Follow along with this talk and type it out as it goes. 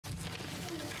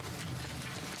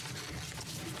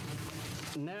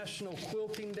National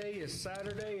Quilting Day is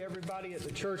Saturday. Everybody at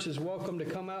the church is welcome to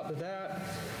come out to that.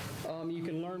 You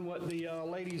can learn what the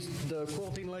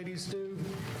quilting ladies do.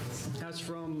 That's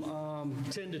from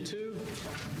 10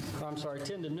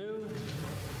 to noon.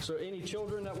 So any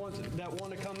children that want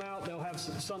to come out, they'll have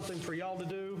something for y'all to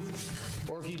do.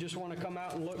 Or if you just want to come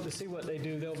out and look to see what they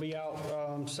do, they'll be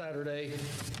out Saturday.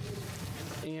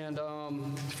 And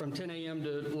from 10 a.m.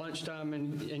 to lunchtime,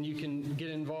 and you can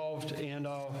get involved and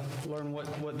learn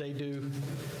what they do.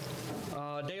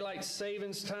 Daylight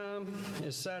savings time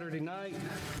is Saturday night.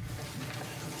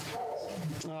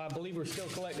 I believe we're still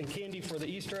collecting candy for the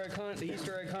Easter egg hunt. The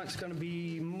Easter egg hunt's going to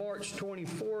be March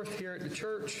 24th here at the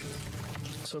church,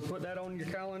 so put that on your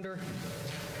calendar.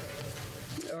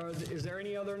 Is there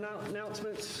any other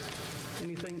announcements?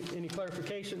 Any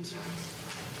clarifications?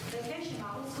 Vacation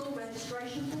Bible School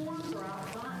registration forms are out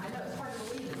front. I know it's hard to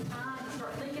believe it's time to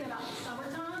start thinking about the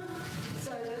summertime.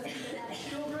 So those that have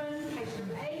children, K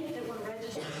through 8, that want to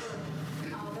register for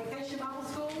Vacation Bible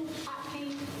School, hot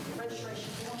pink registration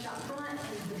forms out front, and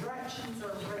the directions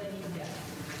are where they need to go.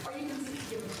 Or you can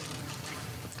give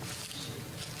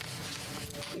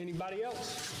them. Anybody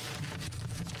else?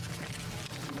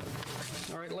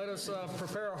 All right, let us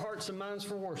prepare our hearts and minds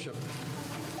for worship.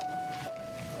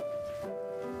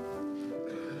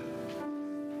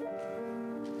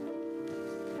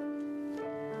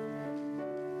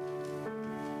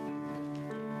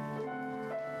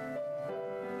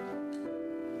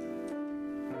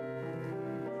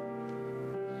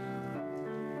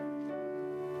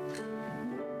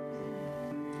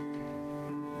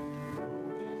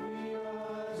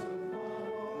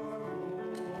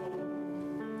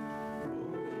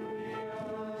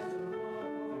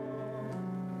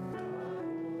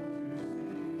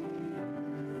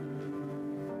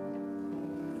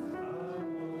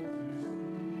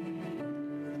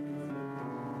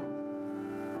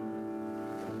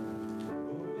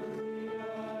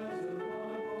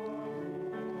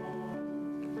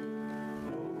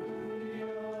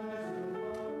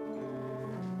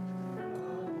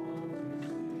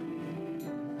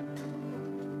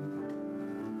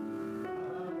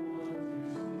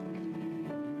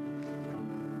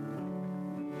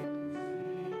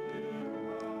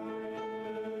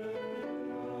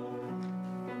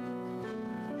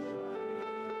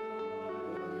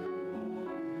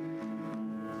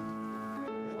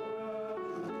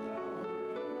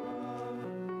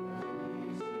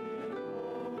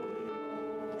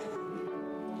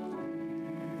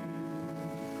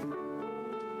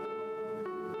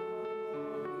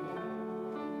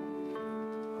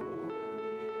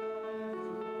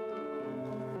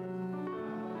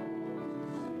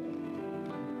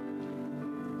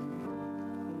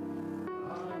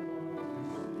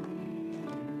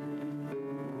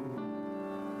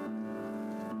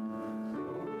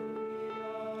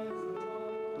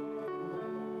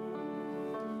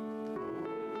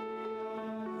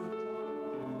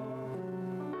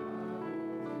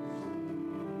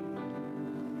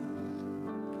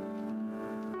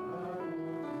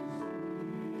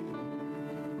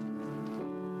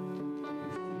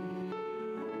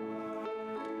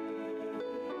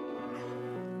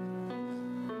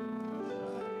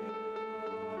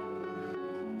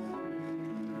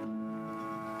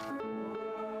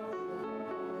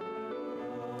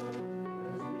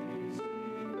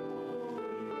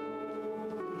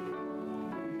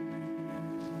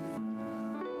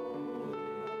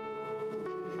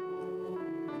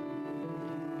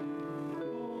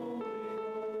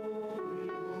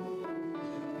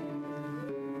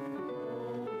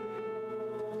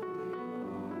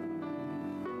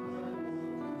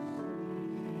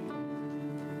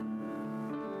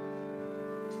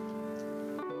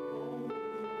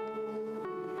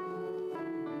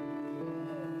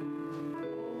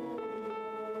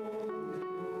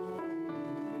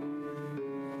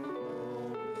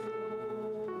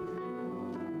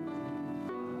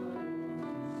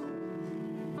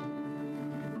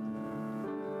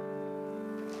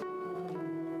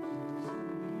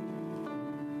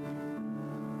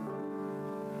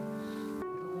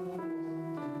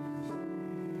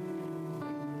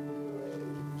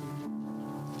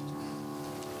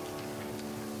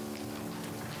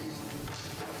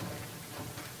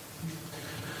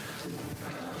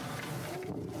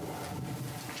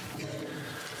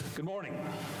 Good morning.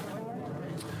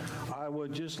 I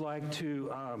would just like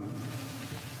to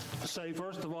say,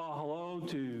 first of all, hello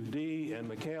to Dee and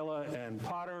Michaela and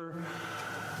Potter.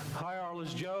 Hi,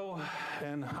 Arliss Joe,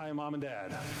 and hi, Mom and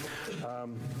Dad.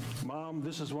 Mom,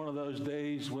 this is one of those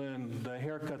days when the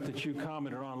haircut that you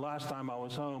commented on last time I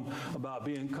was home about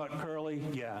being cut curly,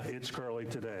 yeah, it's curly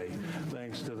today,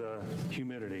 thanks to the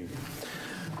humidity.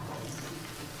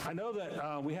 I know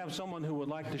that we have someone who would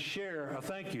like to share a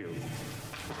thank you.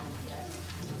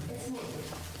 It's me.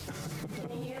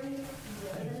 Can you hear me?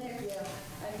 Yeah.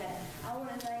 Okay. I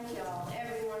want to thank y'all,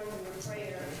 everyone, for your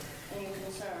prayers and your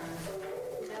concerns.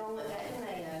 I went back to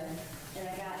Mayo, and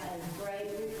I got a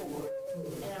great report.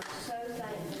 And I'm so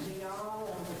thankful to y'all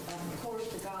and, of course,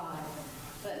 to God.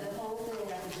 But the whole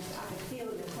thing, I could feel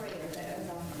your prayers. As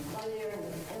I lay there in the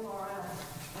MRI,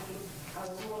 I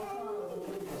was more calm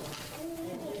than usual.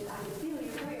 And I could feel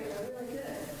your prayers. They're really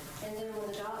good. And then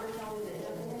when the doctor told me that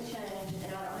nothing had changed,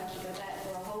 and I don't have to go back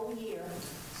for a whole year,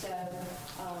 so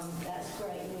that's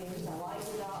great news. I like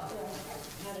the doctor.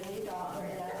 I had a new doctor,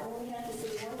 and I only have to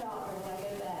see one doctor when I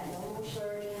go back. No more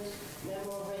surgeons, no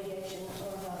more radiation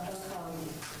or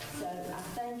oncology. So I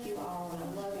thank you all, and I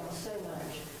love y'all so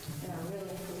much, and I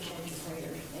really appreciate your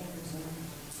prayers and concern.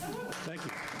 Thank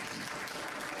you.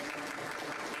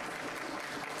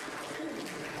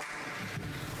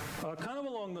 Kind of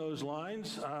along those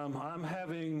lines, I'm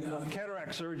having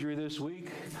cataract surgery this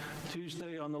week,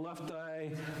 Tuesday on the left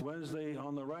eye, Wednesday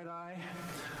on the right eye,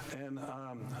 and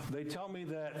they tell me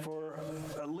that for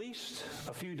at least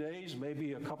a few days,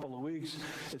 maybe a couple of weeks,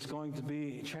 it's going to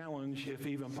be a challenge, if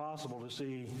even possible, to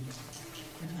see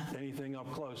anything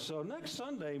up close. So next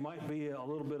Sunday might be a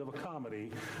little bit of a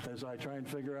comedy as I try and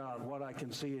figure out what I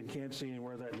can see and can't see and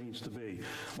where that needs to be.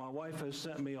 My wife has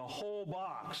sent me a whole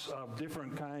box of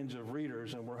different kinds of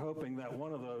readers, and we're hoping that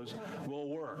one of those will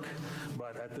work.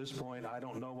 But at this point, I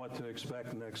don't know what to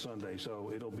expect next Sunday,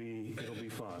 so it'll be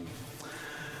fun.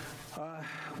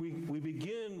 We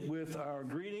begin with our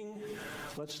greeting.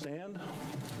 Let's stand.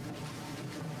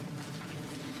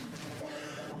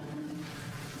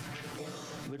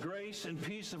 The grace and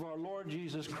peace of our Lord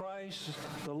Jesus Christ,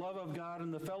 the love of God,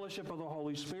 and the fellowship of the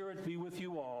Holy Spirit be with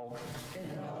you all.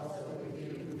 And also with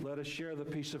you. Let us share the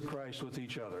peace of Christ with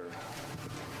each other.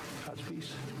 God's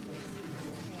peace.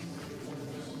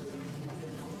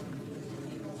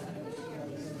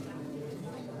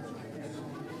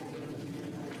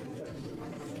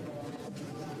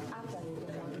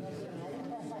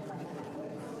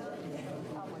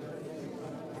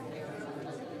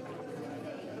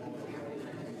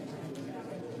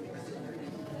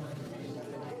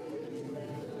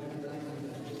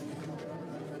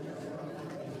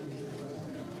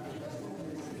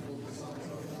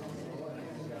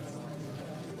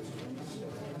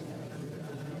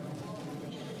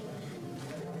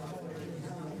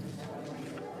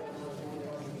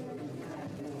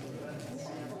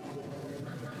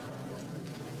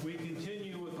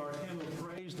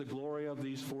 The glory of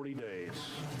these 40 days.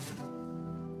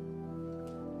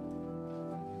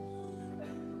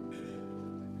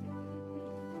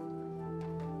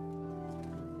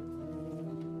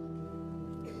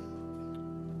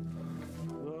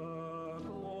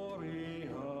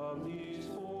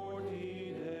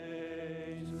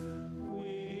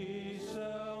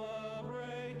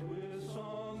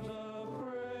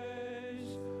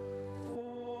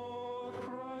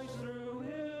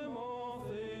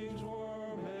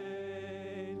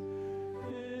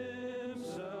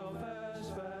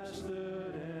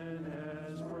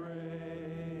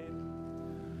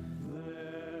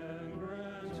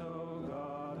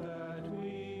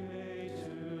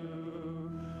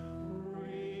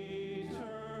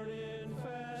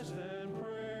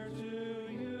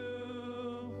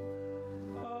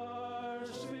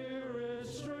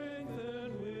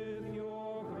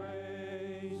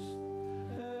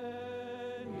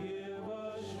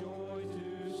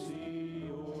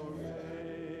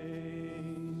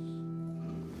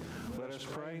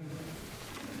 Pray.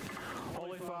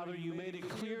 Holy Father, you made it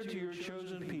clear to your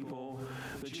chosen people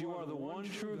that you are the one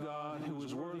true God who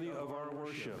is worthy of our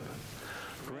worship.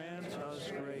 Grant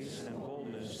us grace and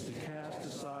boldness to cast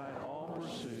aside all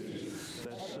pursuits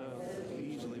that so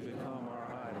easily become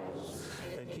our idols,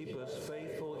 and keep us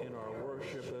faithful in our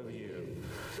worship of you.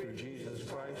 Through Jesus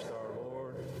Christ our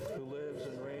Lord, who lives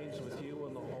and reigns with you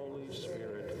in the Holy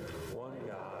Spirit, one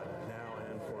God, now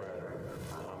and forever.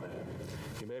 Amen.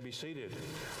 You may be seated.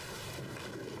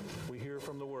 We hear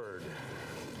from the Word.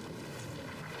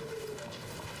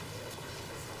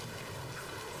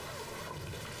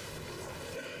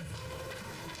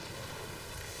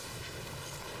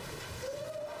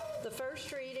 The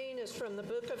first reading is from the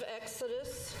book of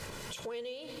Exodus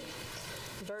 20,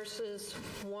 verses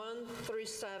 1 through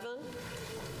 7,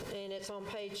 and it's on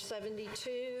page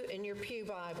 72 in your Pew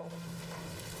Bible.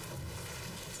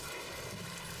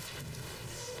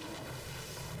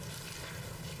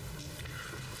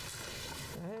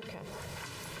 Okay.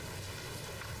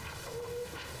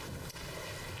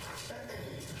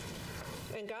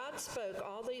 And God spoke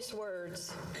all these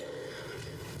words,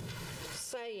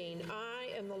 saying,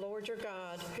 I am the Lord your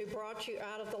God, who brought you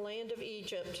out of the land of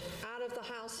Egypt, out of the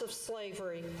house of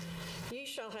slavery. You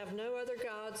shall have no other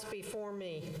gods before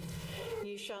me.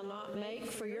 You shall not make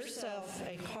for yourself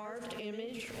a carved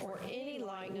image or any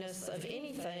likeness of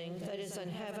anything that is in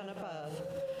heaven above,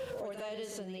 or that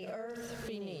is in the earth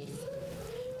beneath,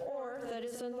 or that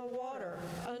is in the water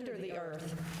under the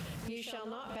earth. You shall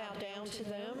not bow down to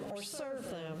them or serve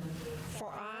them, for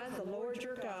I, the Lord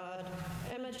your God,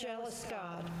 am a jealous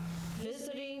God,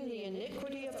 visiting the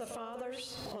iniquity of the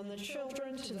fathers on the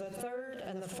children to the third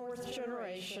and the fourth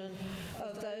generation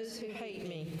of those who hate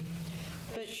me,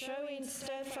 but showing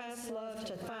steadfast love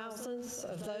to thousands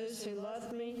of those who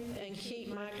love me and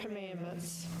keep my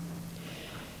commandments.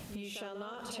 You shall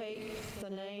not take the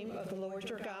name of the Lord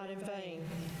your God in vain,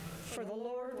 for the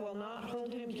Lord will not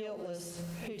hold him guiltless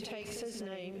who takes his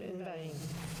name in vain.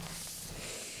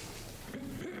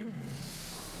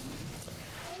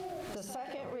 The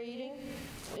second reading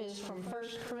is from 1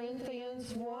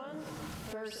 Corinthians 1,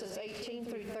 verses 18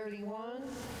 through 31,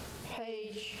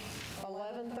 page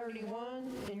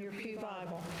 1131 in your Pew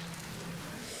Bible.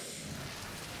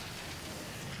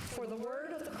 For the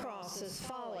word of the cross is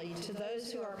folly to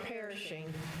those who are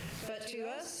perishing, but to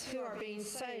us who are being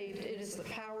saved it is the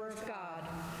power of God.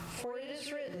 For it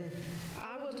is written,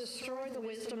 I will destroy the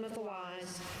wisdom of the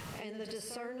wise, and the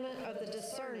discernment of the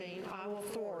discerning I will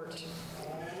thwart.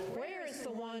 Where is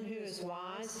the one who is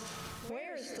wise?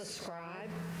 Where is the scribe?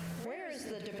 Where is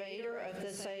the debater of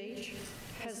this age?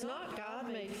 Has not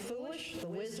God made foolish the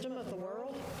wisdom of the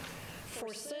world?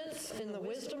 For since in the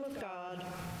wisdom of God,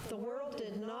 the world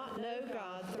did not know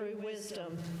God through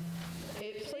wisdom,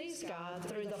 it pleased God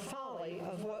through the folly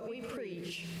of what we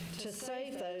preach to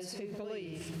save those who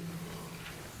believe.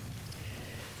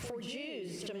 For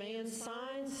Jews demand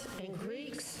signs and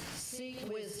Greeks seek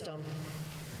wisdom.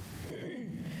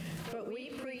 But we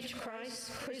preach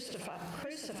Christ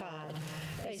crucified,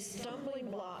 a stumbling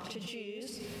block to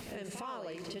Jews and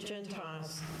folly to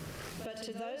Gentiles. But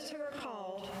to those who are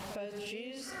called, both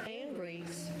Jews and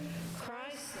Greeks,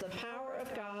 Christ, the power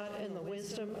of God and the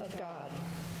wisdom of God.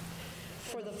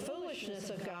 For the foolishness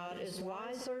of God is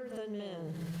wiser than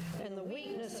men, and the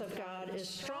weakness of God is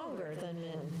stronger than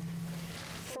men.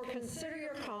 For consider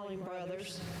your calling,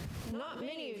 brothers. Not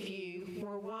many of you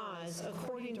were wise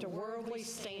according to worldly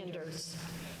standards.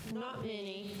 Not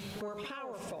many were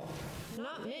powerful.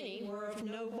 Not many were of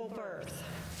noble birth.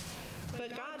 But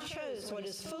God chose what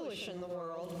is foolish in the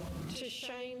world to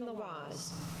shame the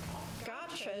wise.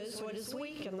 God chose what is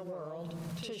weak in the world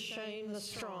to shame the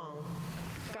strong.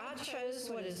 God chose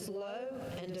what is low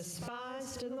and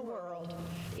despised in the world,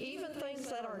 even things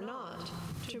that are not,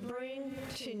 to bring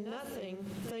to nothing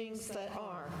things that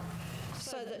are,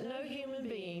 so that no human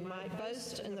being might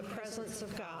boast in the presence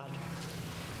of God.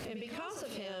 And because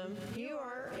of him, you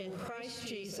are in Christ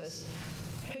Jesus,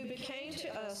 who became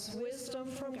to us wisdom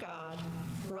from God,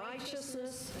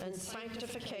 righteousness and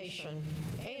sanctification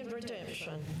and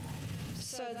redemption,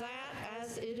 so that,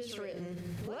 as it is written,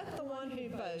 let the one who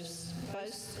boasts,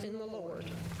 boast in the Lord.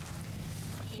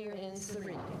 Here ends the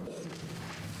reading.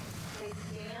 Please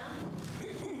stand.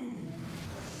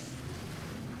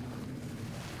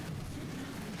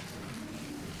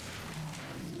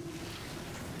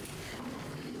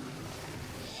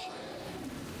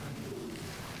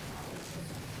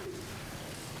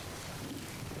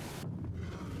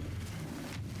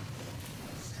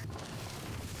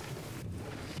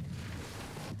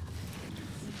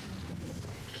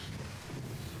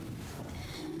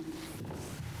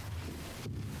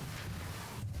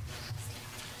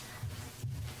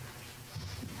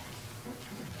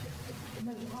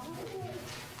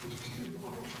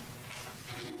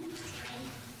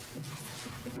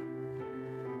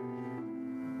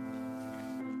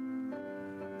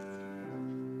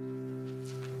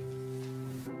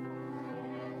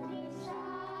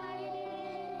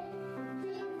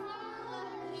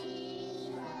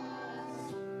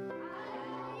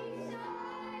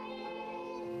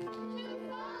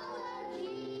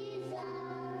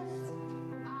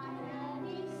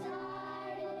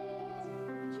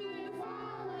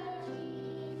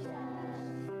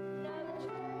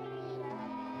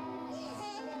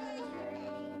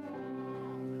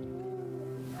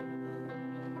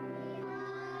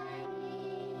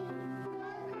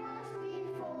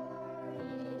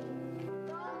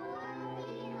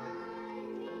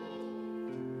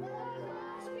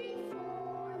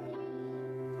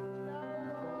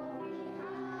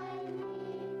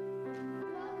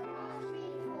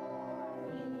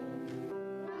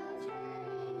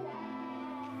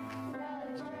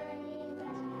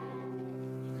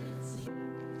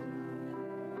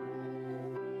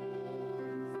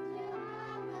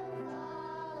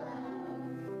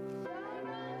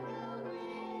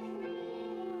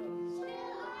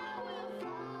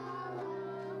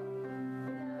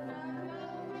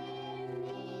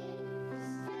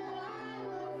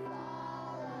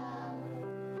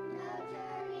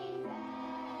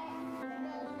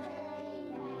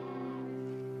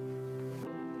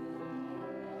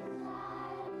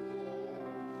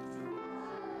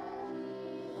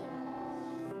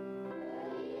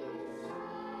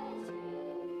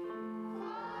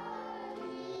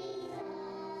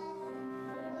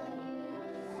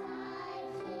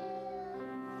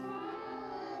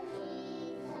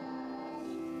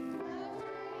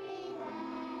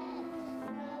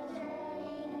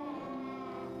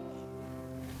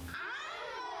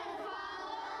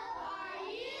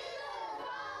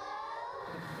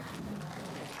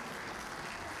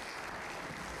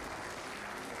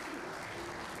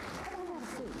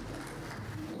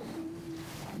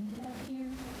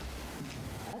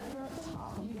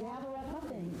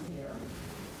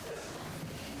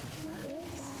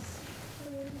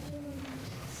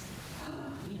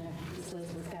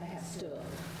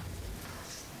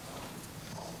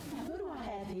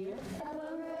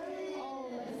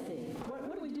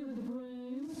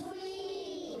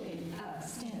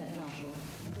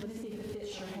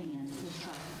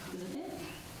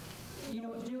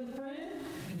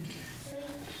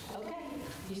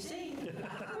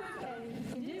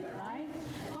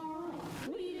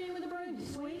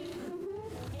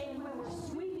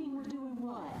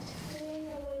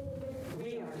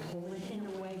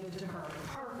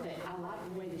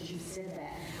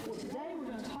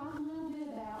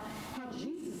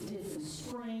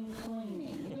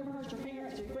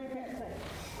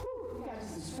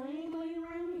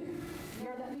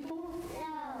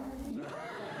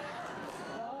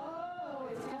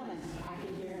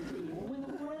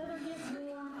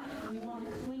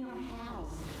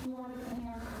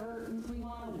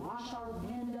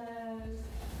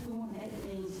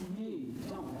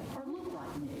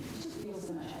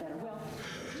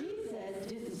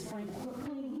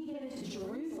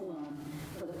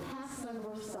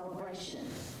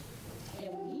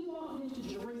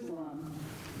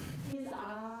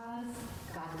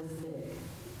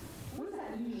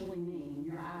 that usually mean?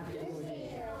 Your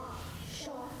ability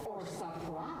or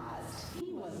surprised.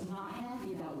 He was not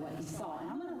happy about what he saw. And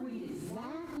I'm going to read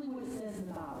exactly what it says in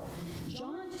the Bible.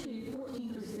 John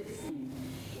 2:14-16.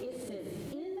 It says,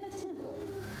 in the temple,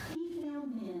 he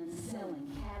found men selling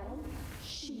cattle,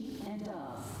 sheep, and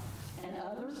doves. And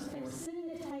others, they were sitting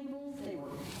at tables, they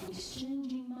were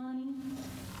exchanging money.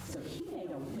 So he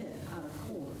made a whip out of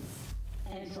cords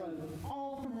and drove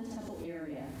all from the temple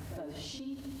area, both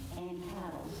sheep and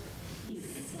cattle. He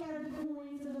scattered the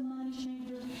coins of the money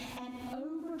changers and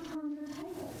overturned their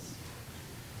tables.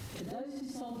 To those who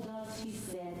sold doves, he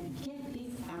said, get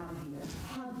these out of here.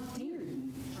 How dare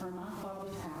you turn my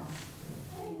Father's house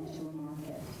into a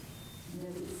market?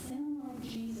 Does it sound like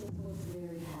Jesus was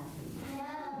very happy? No.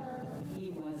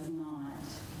 He was not.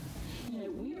 You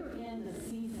know, we are in the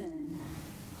season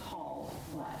called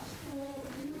what?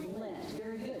 Lent.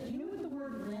 Very good. You know what the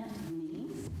word Lent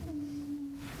means?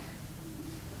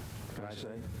 Can I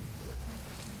say?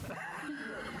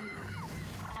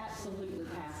 Absolutely,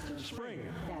 Pastor. Spring.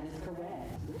 That is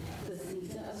correct. The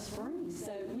season of spring.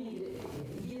 So we need to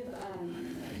give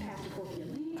Pastor Corky a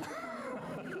lead.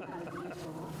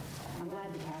 I'm glad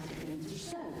the pastor could answer.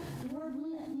 So, the word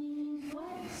Lent means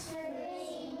what?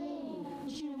 Spring.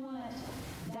 But you know what?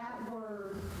 That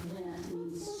word Lent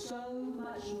means so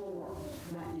much more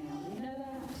right now. You know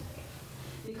that?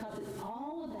 Because it's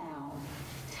all about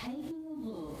taking a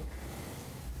look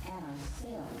at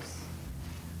ourselves,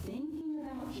 thinking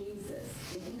about Jesus,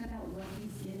 thinking about what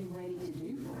he's getting ready to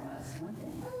do for us, one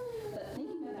thing. But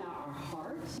thinking about our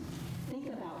heart, think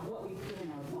about what we put in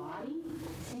our body,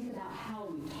 think about how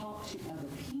we talk to other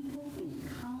people, being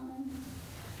kind,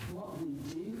 what we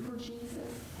do for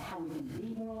Jesus, how we can be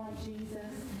more like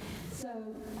Jesus. So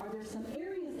are there some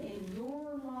areas in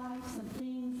your life, some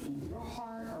things in your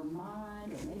heart or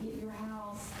mind, or maybe at your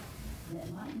house, that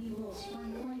might need a little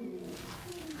spring cleaning?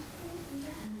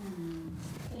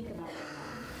 Think about that.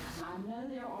 I know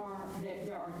there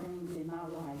are things in my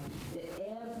life that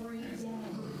every day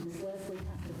Miss Leslie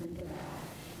has to think about.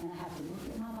 And I have to look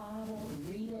at my Bible,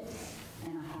 read it,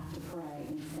 and I have to pray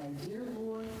and say, dear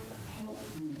Lord, help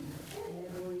me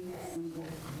every single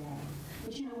day.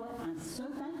 But you know what? I'm so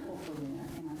thankful for that,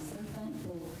 and I'm so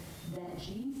thankful that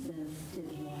Jesus did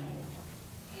that.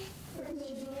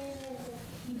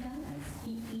 He does.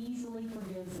 He easily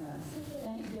forgives us.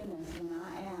 Thank goodness when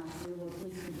I ask, dear Lord,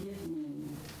 please forgive me,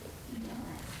 he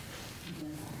does. He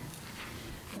does that.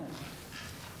 So,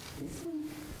 this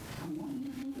week, I want you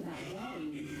to think about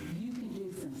ways you can do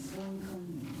some spring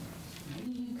cleaning.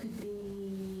 Maybe you could be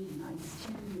nice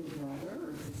to your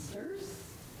brother or sisters.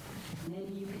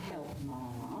 Maybe you could help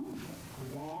mom or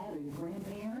dad or your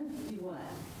grandparents. Do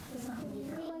what? Do something you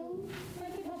can clean.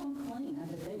 Make it help them clean. I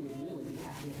bet they would really be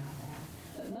happy about that.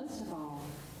 But most of all,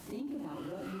 think about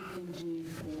what you can do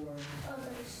for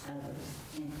others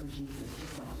and for Jesus,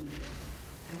 just like he did.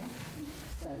 Okay?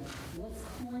 So let's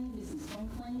do some spring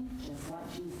cleaning, just like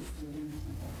Jesus did in the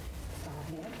temple. Start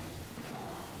ahead.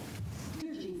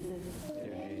 Dear Jesus.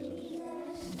 Dear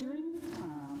Jesus. During this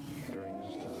time.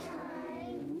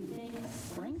 We think of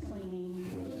spring cleaning.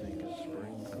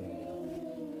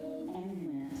 And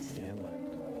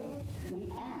Lent. We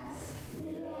ask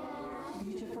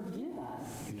you to forgive us.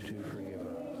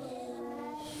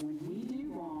 When we do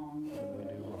wrong.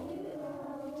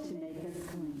 To make us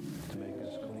clean.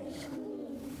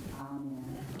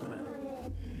 Amen.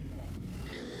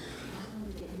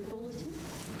 Get your bulletin.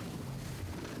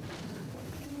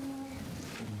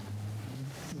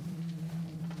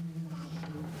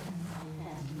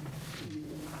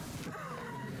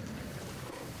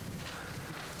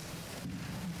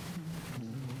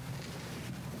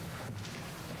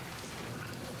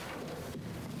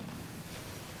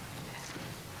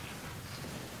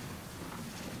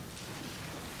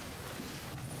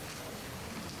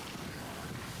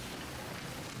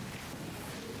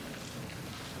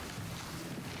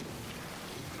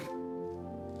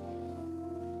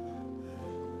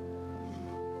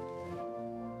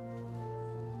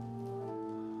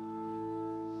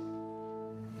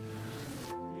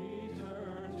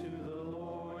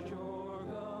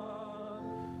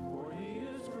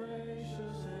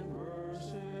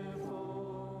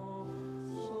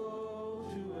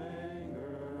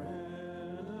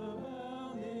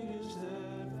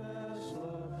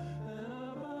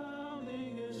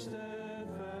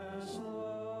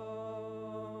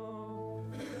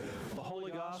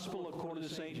 Gospel according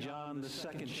to St. John, the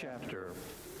 2nd chapter.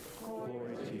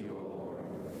 Glory to you, O Lord.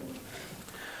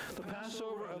 The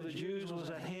Passover of the Jews was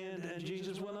at hand, and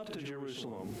Jesus went up to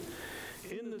Jerusalem.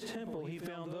 in the temple he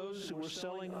found those who were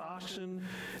selling oxen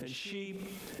and sheep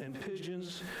and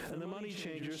pigeons and the money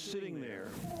changers sitting there.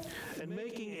 And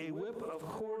making a whip of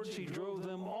cords, he drove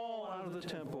them all out of the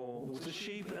temple with the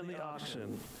sheep and the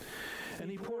oxen. And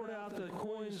he poured out the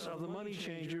coins of the money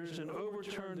changers and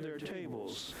overturned their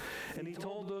tables. And he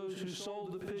told those who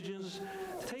sold the pigeons,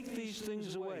 "Take these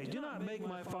things away. Do not make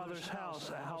my Father's house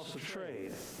a house of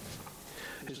trade."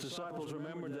 His disciples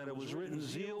remembered that it was written,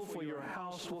 "Zeal for your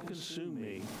house will consume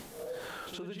me."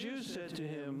 So the Jews said to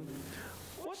him,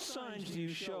 "What signs do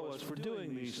you show us for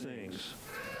doing these things?"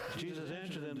 Jesus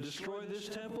answered them, "Destroy this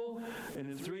temple, and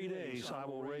in 3 days I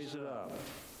will raise it up."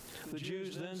 The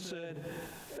Jews then said,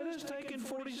 "It has taken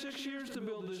 46 years to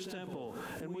build this temple,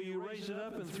 and will you raise it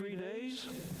up in 3 days?"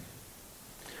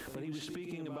 But he was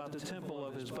speaking about the temple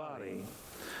of his body.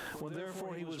 When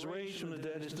therefore he was raised from the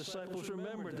dead, his disciples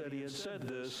remembered that he had said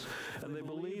this, and they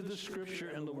believed the scripture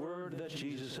and the word that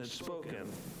Jesus had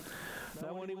spoken.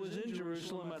 Now when he was in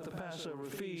Jerusalem at the Passover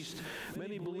feast,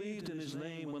 many believed in his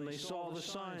name when they saw the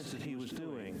signs that he was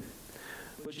doing.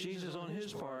 But Jesus, on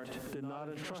his part, did not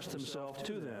entrust himself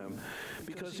to them,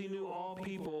 because he knew all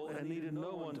people and needed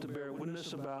no one to bear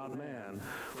witness about man,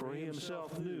 for he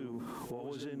himself knew what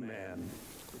was in man.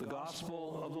 The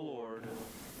gospel of the Lord.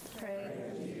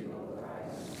 Praise you, O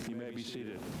Christ. You may be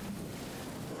seated.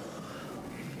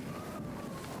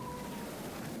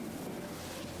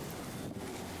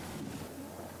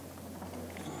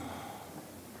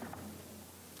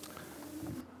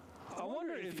 I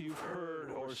wonder if you've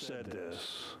heard or said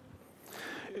this.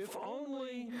 If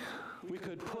only we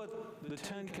could put the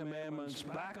 10 Commandments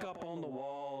back up on the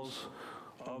walls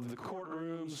of the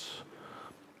courtrooms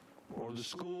or the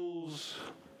schools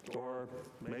or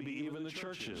maybe even the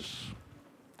churches.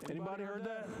 Anybody heard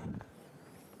that?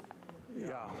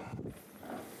 Yeah.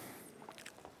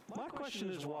 My question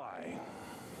is why?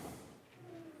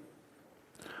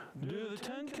 Do the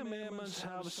 10 Commandments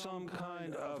have some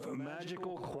kind of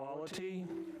magical quality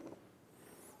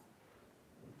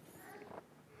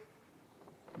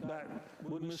that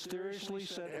would mysteriously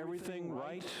set everything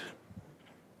right?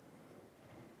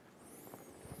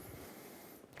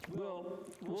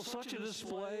 Will such a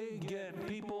display get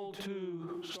people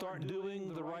to start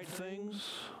doing the right things?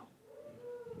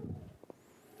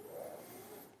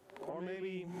 Or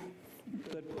maybe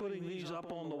that putting these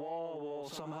up on the wall will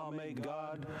somehow make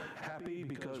God happy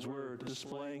because we're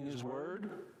displaying his word?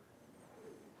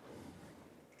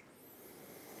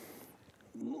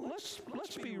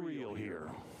 Let's be real here.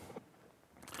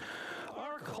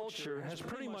 Our culture has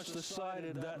pretty much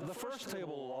decided that the first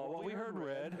table of law, what we heard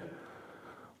read,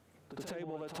 the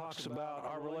table that talks about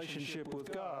our relationship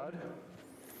with God,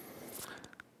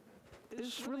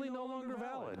 is really no longer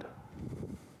valid.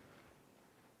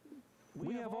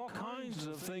 We have all kinds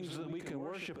of things that we can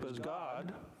worship as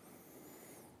God.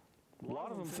 A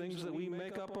lot of them things that we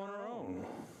make up on our own.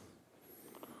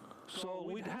 So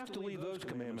we'd have to leave those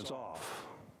commandments off.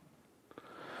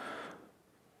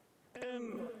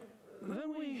 And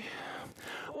then we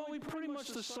pretty much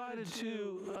decided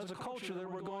to, as a culture, that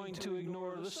we're going to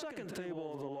ignore the second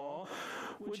table of the law,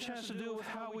 which has to do with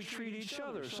how we treat each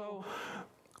other. So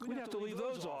we'd have to leave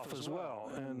those off as well.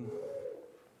 And,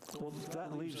 well,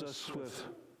 that leaves us with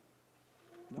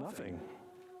nothing.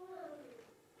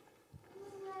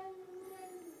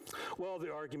 Well,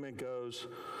 the argument goes,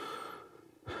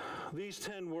 these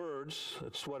 10 words,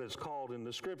 that's what it's called in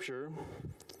the scripture,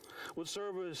 would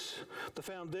serve as the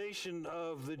foundation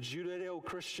of the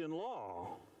Judeo-Christian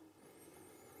law.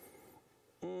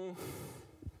 No,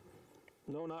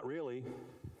 not really.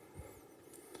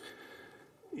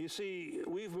 You see,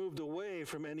 we've moved away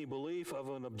from any belief of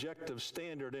an objective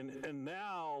standard, and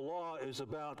now law is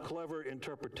about clever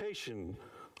interpretation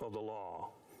of the law,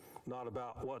 not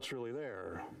about what's really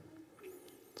there.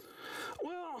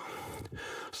 Well,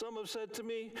 some have said to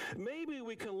me, maybe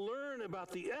we can learn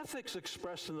about the ethics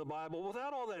expressed in the Bible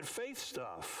without all that faith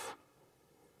stuff.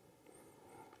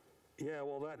 Yeah,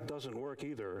 well, that doesn't work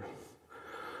either,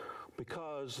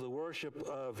 because the worship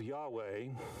of Yahweh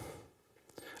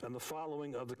and the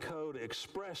following of the code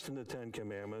expressed in the 10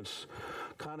 Commandments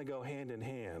kind of go hand in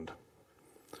hand.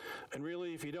 And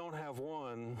really, if you don't have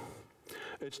one,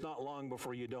 it's not long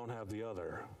before you don't have the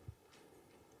other.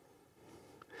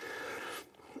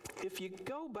 If you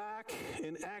go back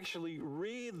and actually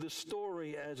read the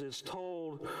story as it's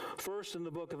told, first in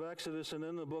the book of Exodus and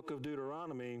then the book of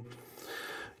Deuteronomy,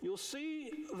 you'll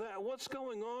see that what's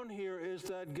going on here is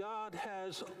that God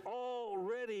has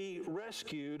already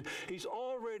rescued, he's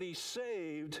already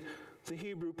saved the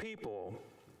Hebrew people.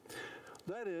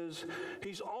 That is,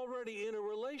 he's already in a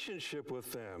relationship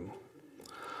with them.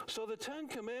 So the Ten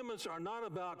Commandments are not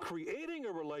about creating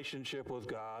a relationship with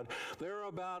God. They're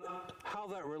about how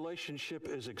that relationship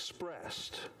is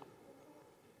expressed.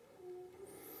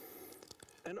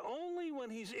 And only when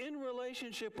he's in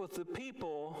relationship with the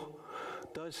people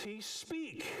does he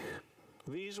speak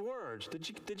these words.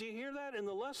 Did you hear that in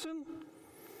the lesson?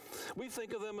 We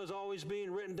think of them as always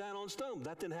being written down on stone.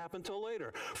 That didn't happen till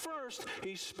later. First,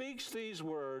 he speaks these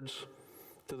words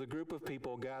to the group of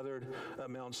people gathered at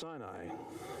Mount Sinai.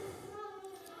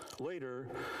 Later,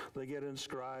 they get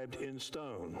inscribed in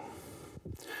stone.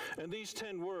 And these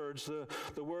 10 words,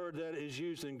 the word that is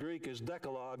used in Greek is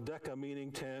decalogue, deca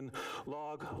meaning 10,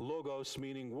 logos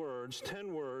meaning words.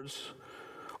 10 words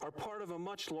are part of a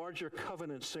much larger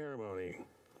covenant ceremony.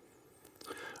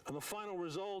 And the final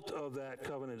result of that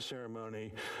covenant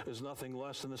ceremony is nothing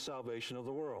less than the salvation of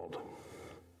the world.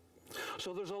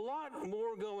 So there's a lot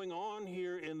more going on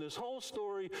here in this whole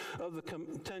story of the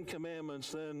Ten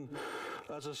Commandments than,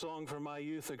 as a song from my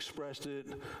youth expressed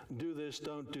it, do this,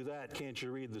 don't do that, can't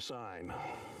you read the sign?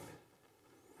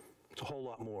 It's a whole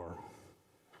lot more.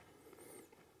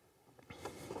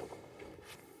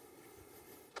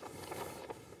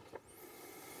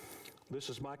 This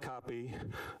is my copy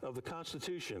of the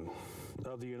Constitution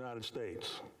of the United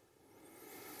States.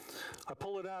 I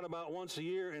pull it out about once a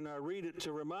year and I read it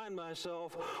to remind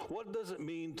myself, what does it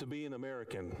mean to be an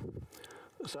American?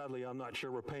 Sadly, I'm not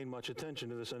sure we're paying much attention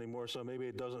to this anymore, so maybe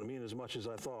it doesn't mean as much as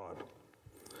I thought.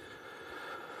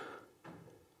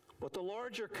 But the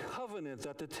larger covenant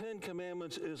that the Ten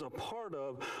Commandments is a part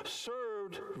of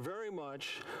served very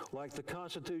much like the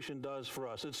Constitution does for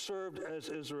us. It served as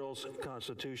Israel's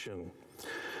Constitution.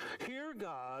 Here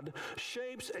God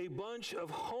shapes a bunch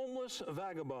of homeless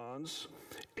vagabonds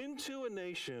into a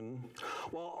nation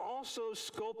while also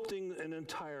sculpting an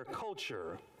entire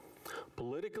culture,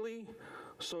 politically,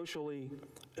 socially,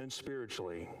 and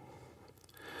spiritually.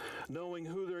 Knowing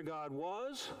who their God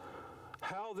was,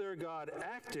 how their God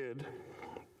acted,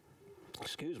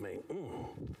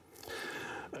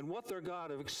 and what their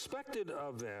God expected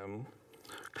of them,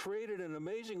 created an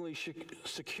amazingly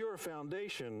secure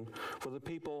foundation for the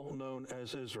people known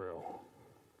as Israel.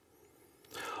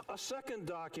 A second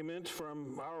document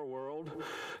from our world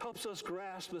helps us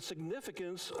grasp the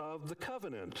significance of the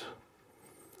covenant.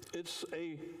 It's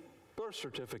a birth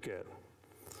certificate.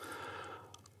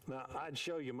 Now, I'd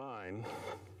show you mine,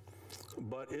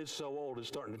 but it's so old it's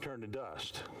starting to turn to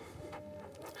dust.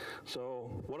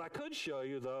 So what I could show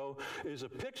you, though, is a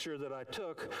picture that I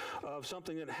took of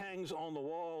something that hangs on the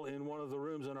wall in one of the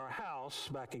rooms in our house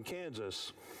back in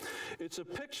Kansas. It's a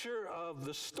picture of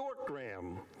the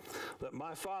storkgram that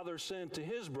my father sent to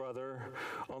his brother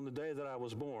on the day that I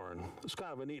was born. It's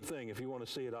kind of a neat thing. If you want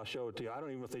to see it, I'll show it to you. I don't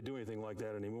even know if they do anything like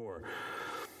that anymore.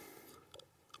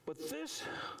 But this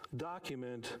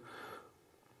document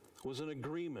was an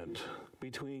agreement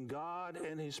between God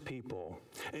and his people.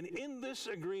 And in this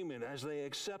agreement, as they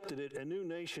accepted it, a new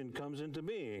nation comes into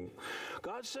being.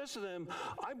 God says to them,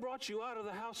 I brought you out of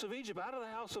the house of Egypt, out of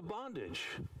the house of bondage.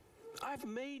 I've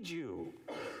made you.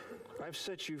 I've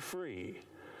set you free.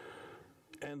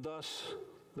 And thus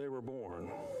they were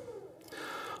born.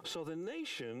 So the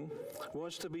nation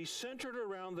was to be centered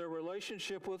around their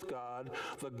relationship with God,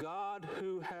 the God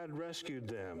who had rescued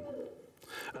them.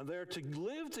 And they're to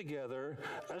live together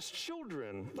as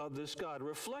children of this God,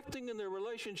 reflecting in their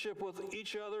relationship with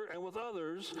each other and with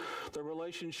others the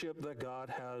relationship that God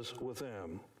has with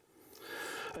them.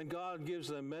 And God gives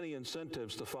them many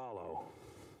incentives to follow.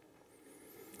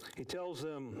 He tells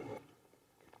them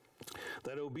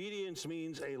that obedience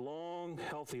means a long,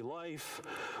 healthy life,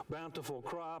 bountiful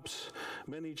crops,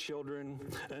 many children,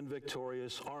 and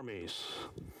victorious armies.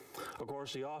 Of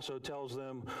course, he also tells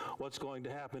them what's going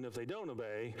to happen if they don't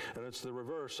obey, and it's the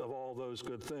reverse of all those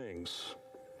good things.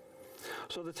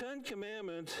 So the Ten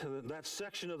Commandments, that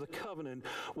section of the covenant,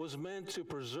 was meant to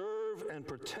preserve and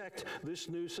protect this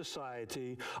new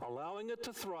society, allowing it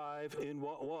to thrive in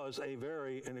what was a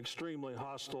very and extremely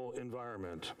hostile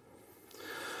environment.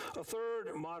 A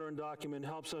third modern document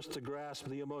helps us to grasp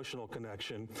the emotional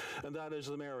connection, and that is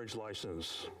the marriage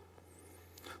license.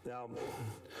 Now,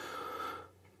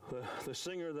 the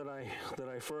singer that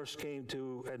I first came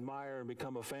to admire and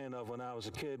become a fan of when I was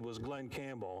a kid was Glenn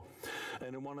Campbell.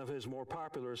 And in one of his more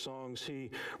popular songs,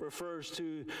 he refers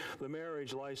to the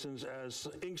marriage license as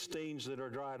ink stains that are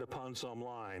dried upon some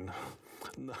line.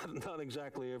 Not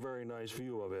exactly a very nice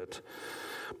view of it.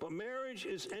 But marriage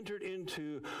is entered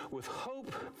into with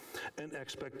hope and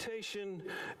expectation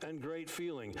and great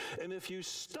feeling. And if you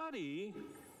study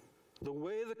the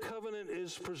way the covenant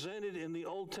is presented in the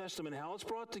Old Testament, how it's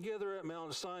brought together at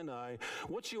Mount Sinai,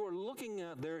 what you are looking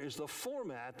at there is the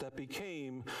format that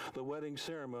became the wedding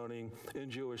ceremony in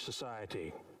Jewish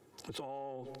society. It's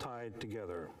all tied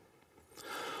together.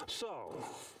 So,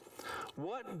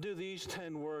 what do these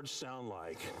 10 words sound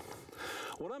like?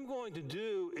 What I'm going to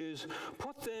do is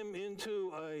put them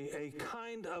into a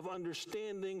kind of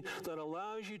understanding that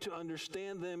allows you to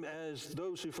understand them as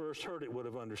those who first heard it would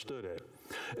have understood it.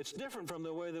 It's different from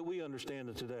the way that we understand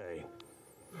it today.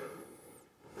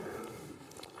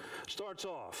 Starts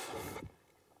off,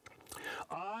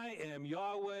 I am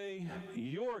Yahweh,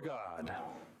 your God.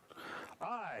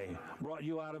 I brought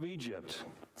you out of Egypt.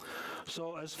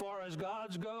 So as far as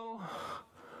gods go,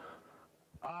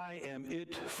 I am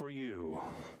it for you.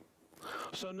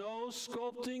 So no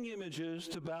sculpting images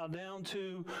to bow down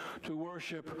to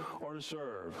worship, or to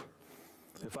serve.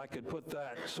 If I could put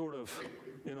that sort of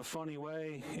in a funny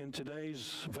way in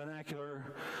today's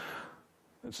vernacular,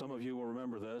 and some of you will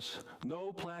remember this,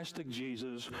 no plastic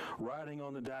Jesus riding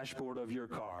on the dashboard of your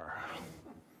car.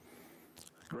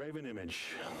 Graven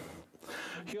image.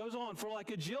 He goes on, for like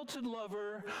a jilted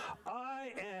lover,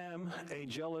 I am a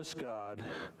jealous God,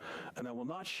 and I will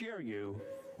not share you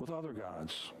with other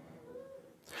gods.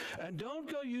 And don't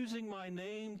go using my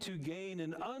name to gain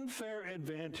an unfair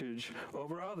advantage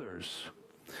over others.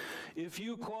 If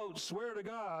you, quote, swear to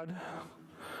God,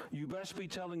 you best be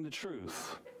telling the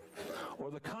truth, or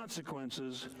the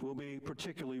consequences will be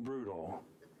particularly brutal.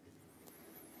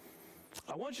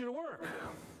 I want you to work.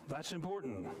 That's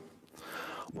important.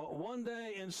 But one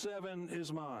day in 7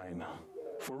 is mine.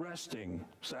 For resting,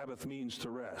 Sabbath means to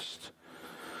rest.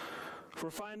 For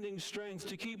finding strength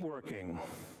to keep working.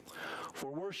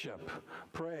 For worship,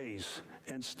 praise,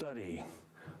 and study.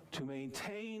 To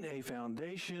maintain a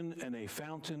foundation and a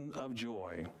fountain of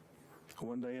joy.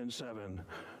 One day in 7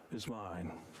 is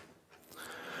mine.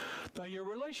 Now, your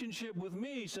relationship with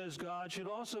me, says God, should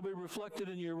also be reflected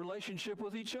in your relationship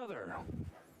with each other.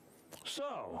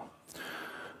 So,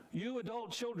 you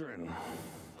adult children,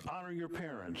 honor your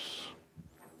parents.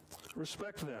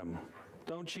 Respect them.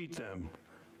 Don't cheat them.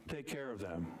 Take care of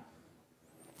them.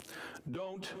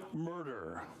 Don't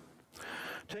murder.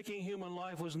 Taking human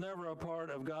life was never a part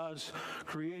of God's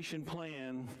creation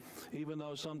plan, even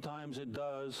though sometimes it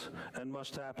does and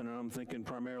must happen. And I'm thinking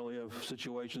primarily of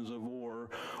situations of war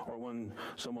or when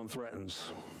someone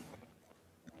threatens.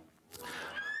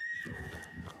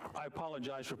 I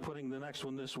apologize for putting the next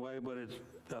one this way, but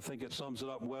I think it sums it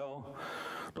up well.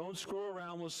 Don't screw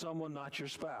around with someone not your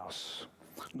spouse.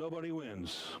 Nobody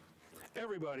wins.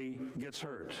 Everybody gets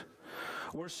hurt.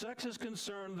 Where sex is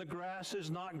concerned, the grass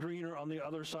is not greener on the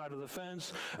other side of the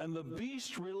fence, and the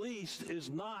beast released is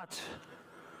not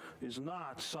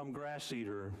some grass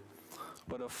eater,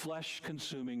 but a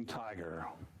flesh-consuming tiger.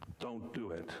 Don't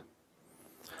do it.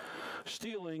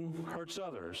 Stealing hurts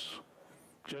others.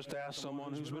 Just ask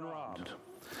someone who's been robbed.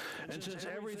 And since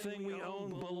everything we own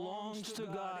belongs to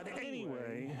God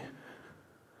anyway,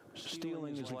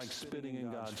 stealing is like spitting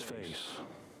in God's face.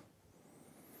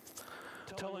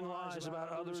 Telling lies about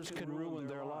others can ruin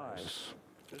their lives.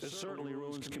 It certainly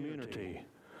ruins community.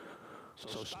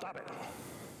 So stop it.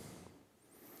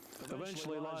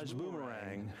 Eventually lies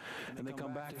boomerang, and they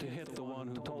come back to hit the one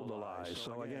who told the lies.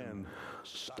 So again,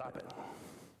 stop it.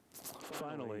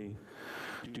 Finally,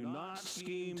 do not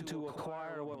scheme to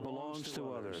acquire what belongs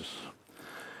to others.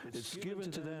 It's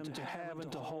given to them to have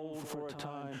and to hold for a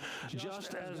time,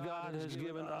 just as God has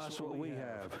given us what we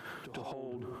have to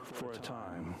hold for a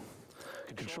time.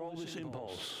 Control this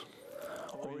impulse,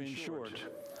 or in short,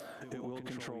 it will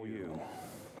control you.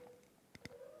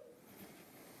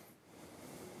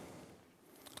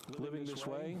 Living this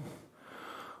way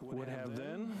would have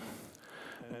then,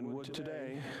 and would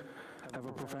today, have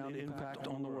a profound impact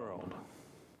on the world.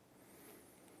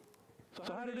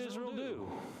 So how did Israel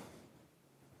do?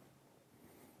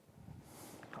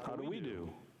 How do we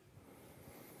do?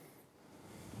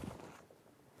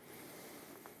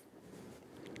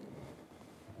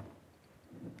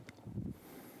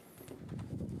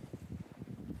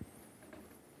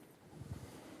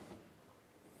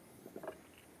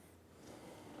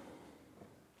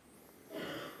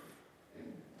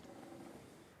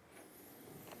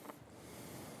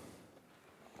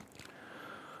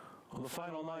 On the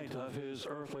final night of his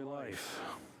earthly life,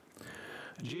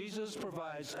 Jesus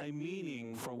provides a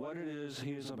meaning for what it is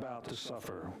he is about to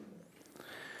suffer.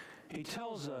 He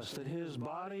tells us that his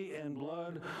body and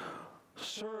blood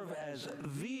serve as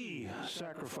the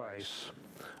sacrifice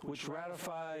which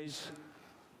ratifies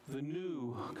the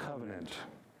new covenant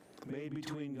made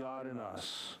between God and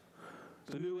us,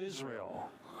 the new Israel,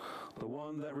 the one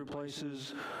one that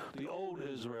replaces the old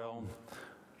Israel,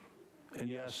 and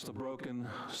yes, the broken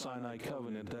Sinai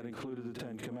covenant that included the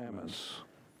Ten Commandments.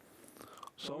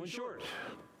 So in short,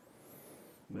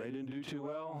 they didn't do too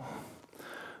well,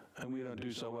 and we don't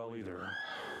do so well either.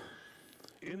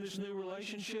 In this new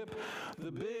relationship,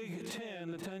 the Big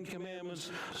Ten, the Ten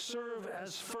Commandments, serve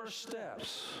as first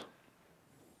steps.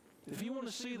 If you want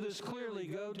to see this clearly,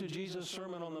 go to Jesus'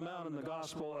 Sermon on the Mount in the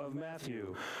Gospel of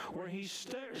Matthew, where he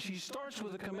starts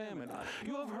with a commandment.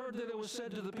 You have heard that it was said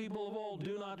to the people of old,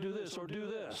 do not do this or do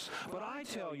this. But I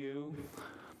tell you,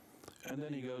 and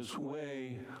then he goes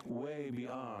way, way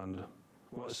beyond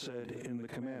what's said in the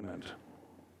commandment.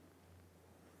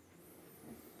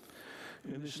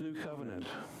 In this new covenant,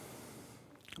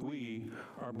 we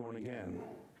are born again.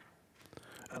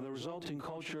 And the resulting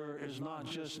culture is not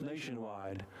just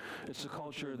nationwide, it's a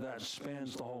culture that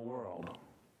spans the whole world.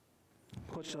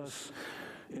 Puts us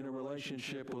in a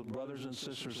relationship with brothers and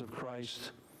sisters of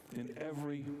Christ in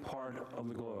every part of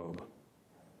the globe.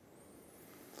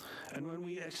 And when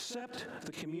we accept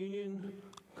the communion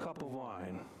cup of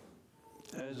wine,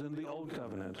 as in the Old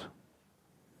Covenant,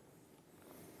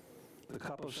 the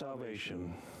cup of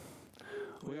salvation,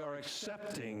 we are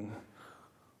accepting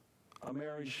a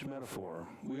marriage metaphor.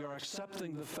 We are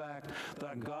accepting the fact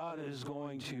that God is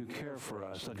going to care for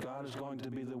us, that God is going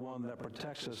to be the one that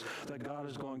protects us, that God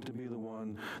is going to be the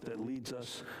one that leads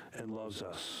us and loves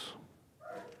us.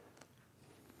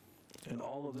 And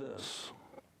all of this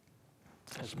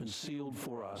has been sealed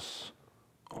for us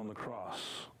on the cross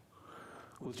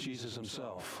with Jesus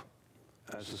himself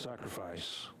as the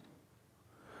sacrifice.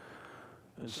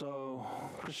 And so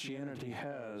Christianity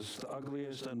has the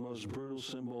ugliest and most brutal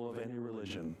symbol of any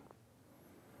religion.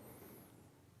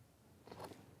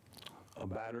 A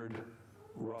battered,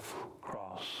 rough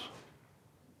cross.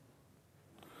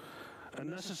 A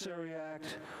necessary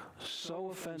act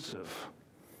so offensive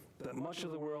that much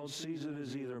of the world sees it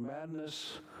as either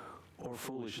madness or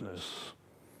foolishness.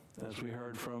 As we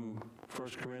heard from 1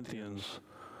 Corinthians,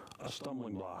 a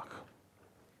stumbling block.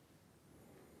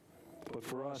 But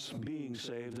for us being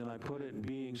saved, and I put it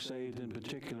being saved in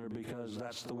particular because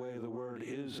that's the way the word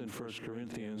is in 1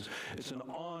 Corinthians, it's an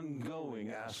ongoing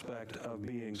aspect of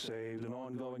being saved, an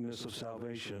ongoingness of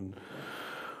salvation.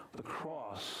 The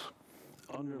cross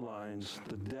underlines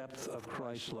the depth of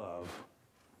Christ's love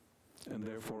and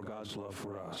therefore God's love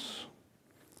for us.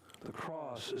 The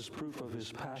cross is proof of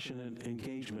his passionate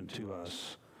engagement to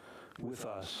us, with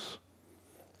us,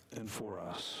 and for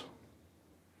us.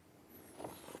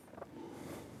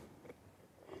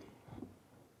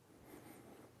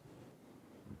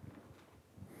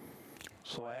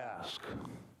 So I ask,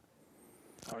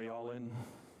 are you all in?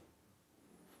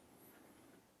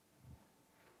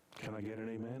 Can I get an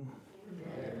amen?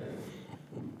 Amen.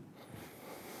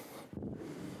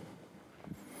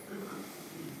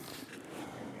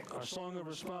 Our song of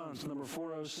response, number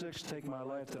 406, Take My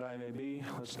Life That I May Be.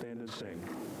 Let's stand and sing.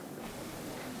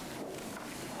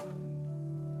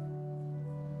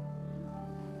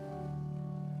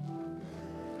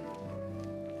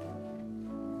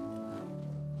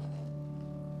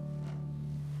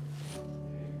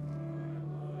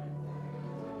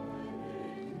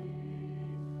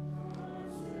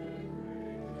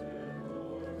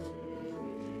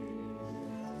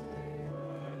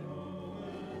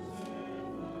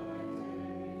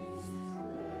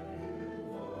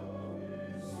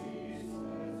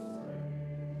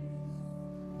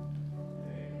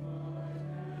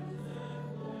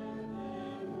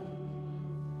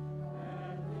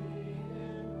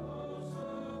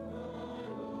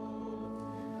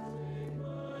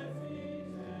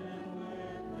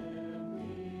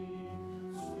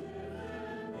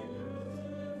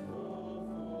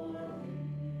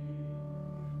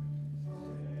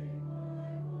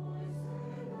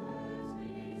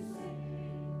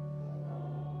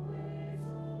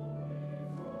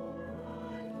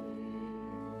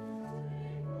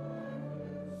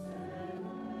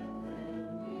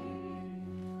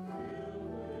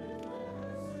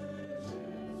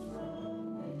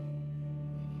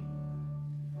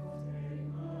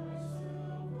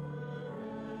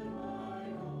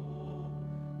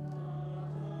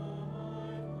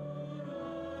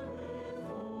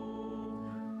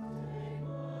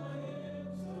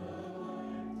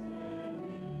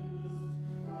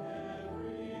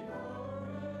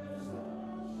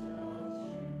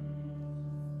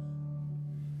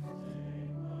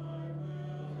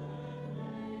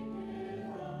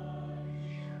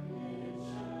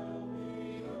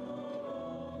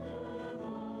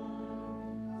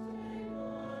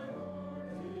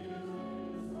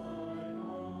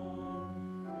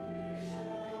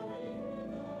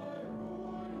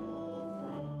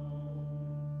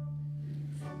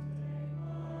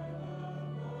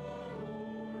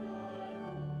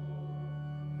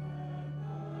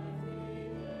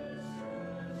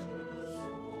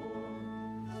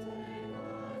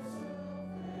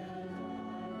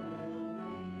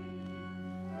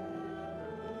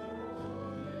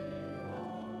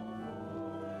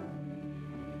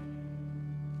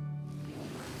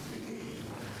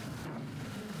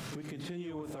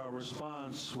 continue with our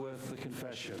response with the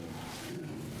confession.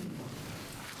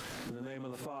 In the name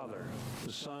of the Father,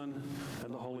 the Son,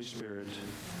 and the Holy Spirit.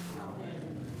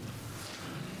 Amen.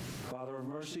 Father of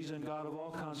mercies and God of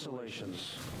all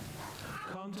consolations,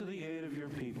 come to the aid of your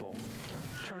people,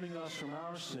 turning us from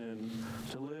our sin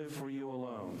to live for you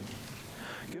alone.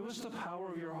 Give us the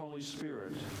power of your Holy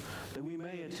Spirit, that we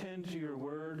may attend to your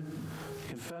word,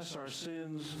 confess our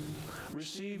sins,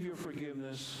 receive your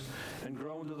forgiveness, and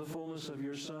grow into the fullness of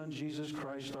your Son, Jesus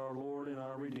Christ, our Lord and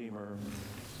our Redeemer.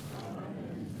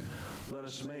 Amen. Let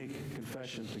us make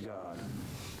confession to God.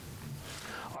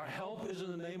 Our help is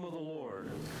in the name of the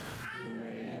Lord, who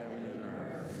made heaven and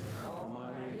earth.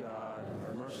 Almighty God,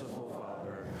 merciful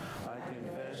Father, I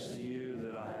confess to you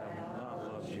that I have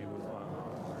not loved you with my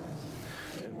heart.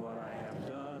 And what I have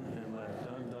done and left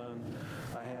undone,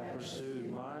 I have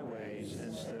pursued my ways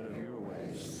instead of your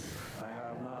ways. I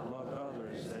have not loved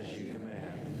others as you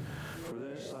command. For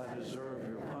this I deserve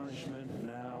your punishment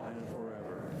now and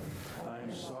forever. I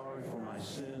am sorry for my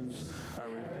sins. I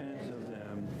repent of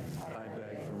them. I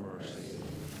beg for mercy.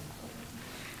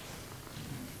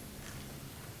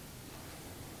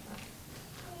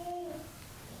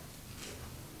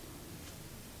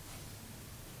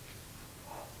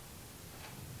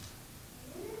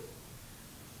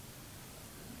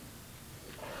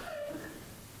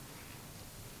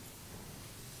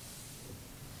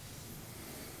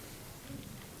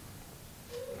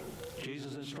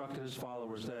 Jesus instructed his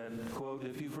followers that, quote,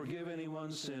 if you forgive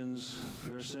anyone's sins,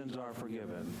 their sins are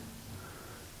forgiven.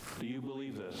 Do you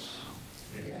believe this?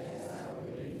 Yes, I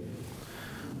believe.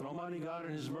 But Almighty God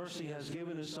in his mercy has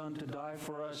given his Son to die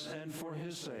for us, and for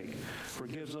his sake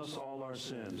forgives us all our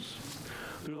sins.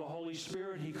 Through the Holy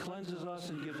Spirit, he cleanses us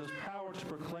and gives us power to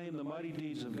proclaim the mighty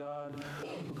deeds of God,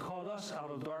 who called us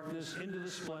out of darkness into the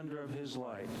splendor of his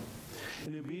light.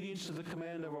 In obedience to the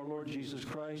command of our Lord Jesus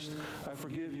Christ, I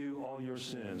forgive you all your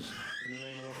sins. In the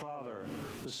name of the Father,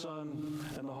 the Son,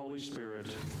 and the Holy Spirit.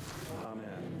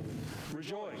 Amen.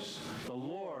 Rejoice, the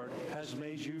Lord has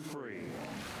made you free.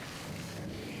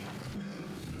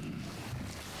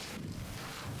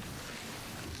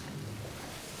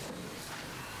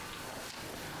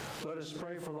 Let us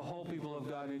pray for the whole people of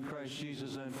God in Christ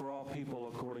Jesus and for all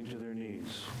people according to their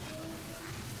needs.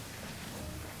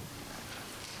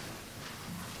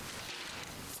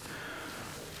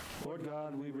 Lord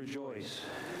God, we rejoice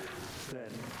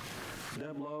that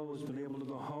Deb Lowe has been able to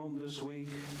go home this week.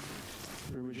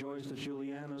 We rejoice that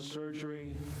Juliana's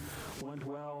surgery went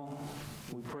well.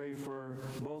 We pray for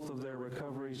both of their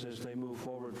recoveries as they move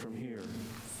forward from here.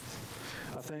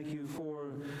 I thank you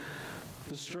for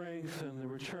the strength and the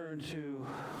return to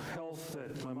health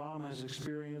that my mom has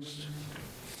experienced.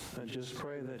 I just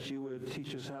pray that you would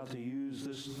teach us how to use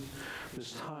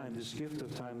this time, this gift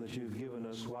of time that you've given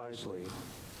us wisely.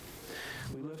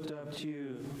 We lift up to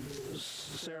you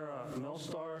Sarah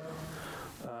Melstar,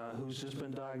 who's just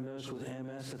been diagnosed with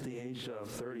MS at the age of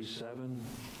 37.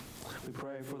 We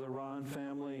pray for the Ron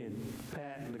family and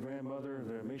Pat and the grandmother,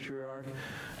 the matriarch,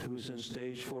 who's in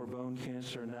stage 4 bone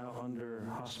cancer, now under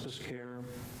hospice care,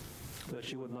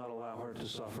 that you would not allow her to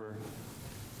suffer.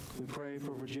 We pray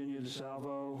for Virginia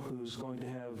DeSalvo, who's going to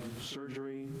have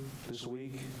surgery this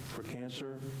week for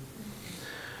cancer.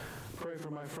 Pray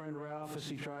for my friend Ralph as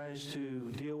he tries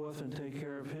to deal with and take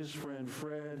care of his friend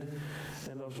Fred,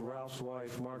 and of Ralph's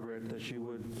wife Margaret, that you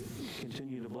would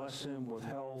continue to bless him with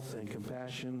health and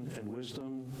compassion and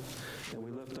wisdom. And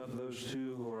we lift up those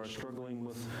two who are struggling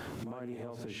with mighty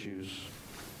health issues.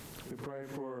 We pray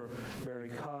for Barry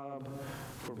Cobb,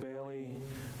 for Bailey,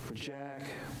 for Jack,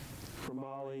 for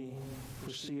Molly, for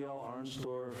C.L.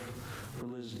 Arnsdorf, for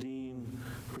Liz Dean,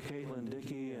 for Caitlin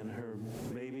Dickey and her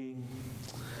baby,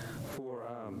 for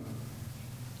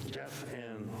Jeff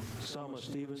and Selma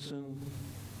Stevenson,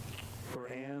 for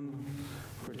Ann,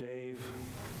 for Dave.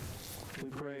 We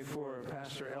pray for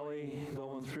Pastor Ellie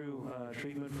going through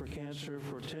treatment for cancer,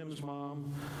 for Tim's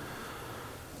mom.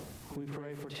 We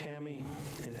pray for Tammy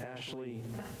and Ashley.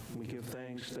 We give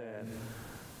thanks that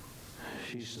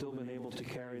she's still been able to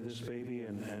carry this baby,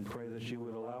 and pray that you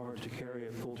would allow her to carry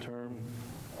it full term.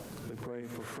 We pray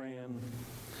for Fran.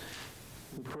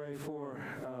 We pray for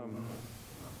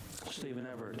Stephen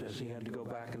Everett as he had to go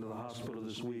back into the hospital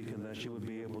this week, and that you would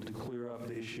be able to clear up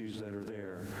the issues that are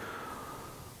there.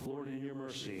 Lord, in your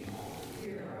mercy,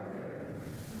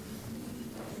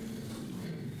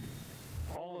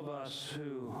 all of us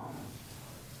who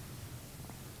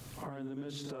are in the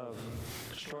midst of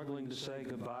struggling to say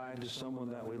goodbye to someone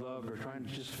that we love, or trying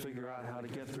to just figure out how to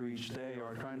get through each day,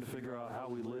 or trying to figure out how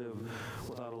we live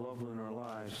without a loved one in our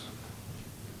lives,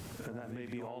 and that may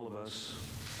be all of us.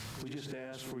 We just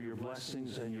ask for your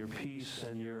blessings and your peace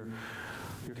and your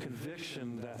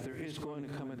conviction that there is going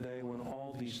to come a day when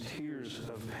all these tears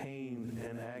of pain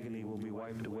and agony will be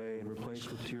wiped away and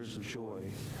replaced with tears of joy.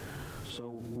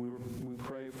 So we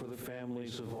pray for the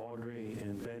families of Audrey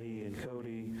and Betty and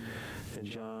Cody and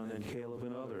John and Caleb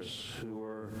and others who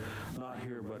are not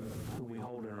here but who we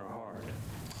hold in our heart.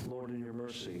 Lord, in your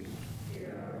mercy.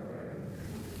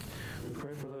 We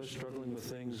pray for those struggling with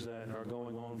things that are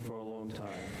going on for a long time.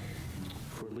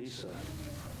 For Lisa,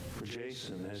 for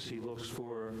Jason, as he looks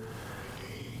for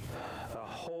a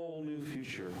whole new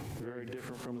future, very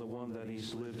different from the one that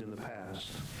he's lived in the past.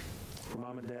 For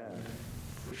Mom and Dad,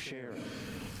 for Sharon,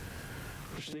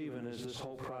 for Stephen as this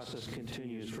whole process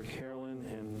continues, for Carolyn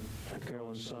and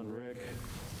Carolyn's son Rick,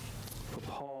 for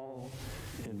Paul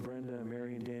and Brenda,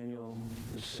 Mary and Daniel,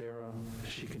 and Sarah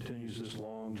as she continues this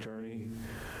long journey,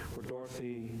 for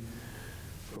Dorothy,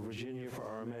 for Virginia, for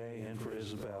Arme, and for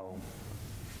Isabel,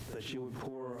 that you would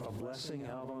pour a blessing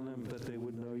out on them, that they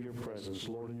would know your presence,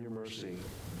 Lord, in your mercy.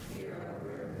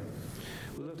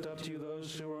 We lift up to you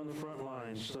those who are on the front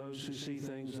lines, those who see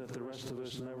things that the rest of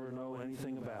us never know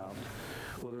anything about,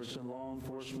 whether it's in law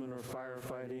enforcement or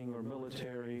firefighting or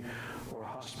military or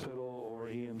hospital or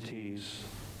EMTs,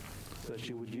 that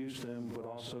you would use them, but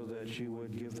also that you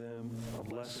would give them a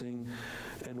blessing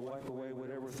and wipe away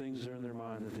whatever things are in their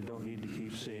mind that they don't need to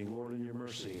keep seeing. Lord, in your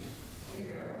mercy.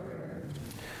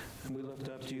 And we lift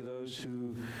up to you those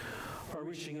who are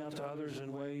reaching out to others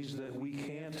in ways that we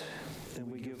can't,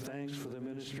 and we give thanks for the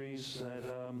ministries that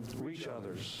reach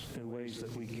others in ways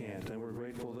that we can't, and we're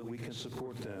grateful that we can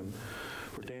support them.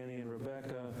 For Danny and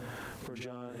Rebecca, for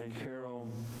John and Carol,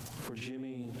 for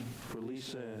Jimmy, for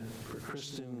Lisa, for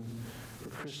Kristen, for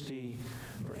Christy,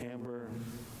 for Amber,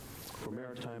 for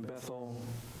Maritime Bethel,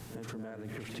 and for Matt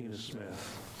and Christina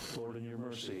Smith. Lord, in your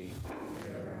mercy.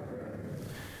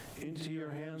 Into your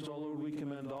hands, O Lord, we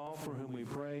commend all for whom we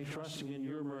pray, trusting in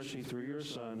your mercy through your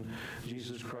Son,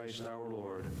 Jesus Christ our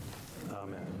Lord.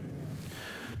 Amen.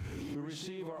 We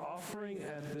receive our offering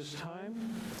at this time,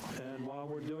 and while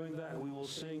we're doing that, we will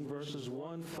sing verses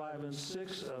 1, 5, and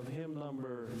 6 of hymn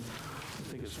number, I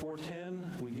think it's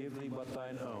 410, We Give Thee But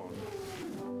Thine Own.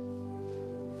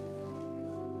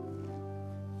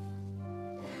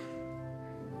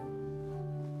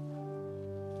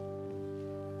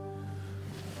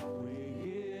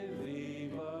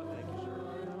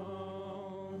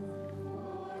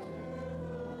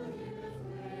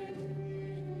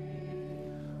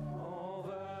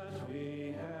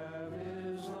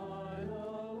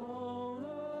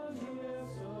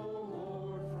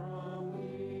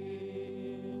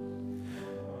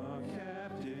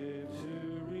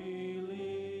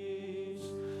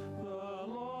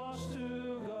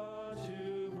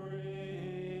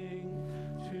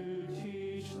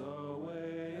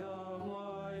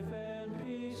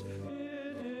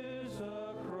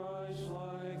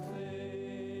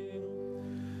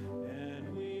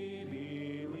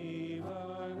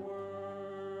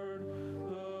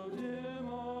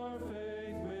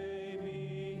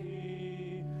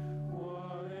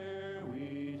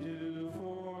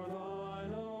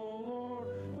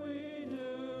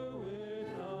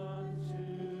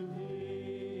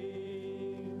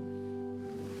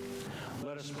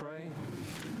 Let us pray.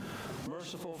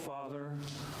 Merciful Father,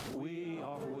 we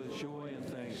offer with joy and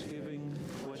thanksgiving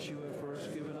what you have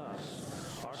first given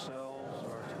us, ourselves,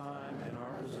 our time, and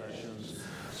our possessions,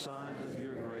 signs of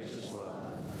your gracious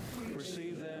love.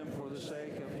 Receive them for the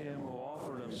sake of him who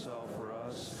offered himself for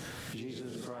us,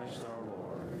 Jesus Christ our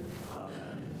Lord.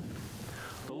 Amen.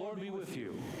 The Lord be with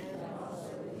you.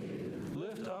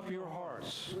 Lift up your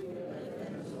hearts.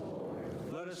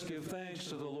 Let us give thanks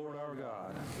to the Lord our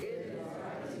God.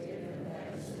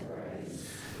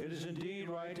 It is indeed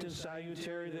right and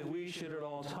salutary that we should at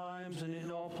all times and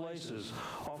in all places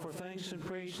offer thanks and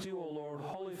praise to you, O Lord,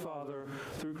 Holy Father,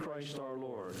 through Christ our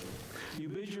Lord. You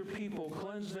bid your people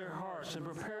cleanse their hearts and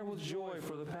prepare with joy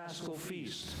for the Paschal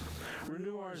feast.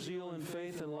 Renew our zeal in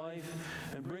faith and life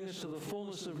and bring us to the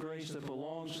fullness of grace that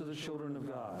belongs to the children of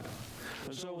God.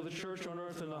 And so with the church on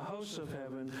earth and the hosts of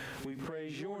heaven, we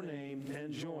praise your name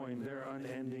and join their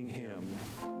unending hymn.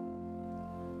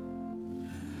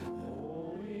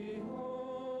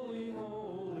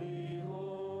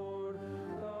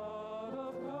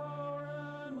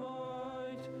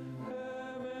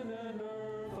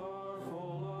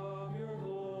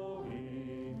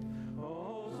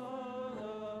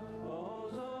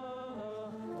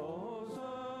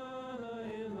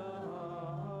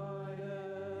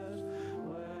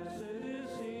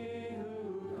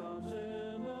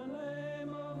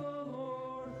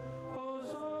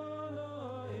 Hosanna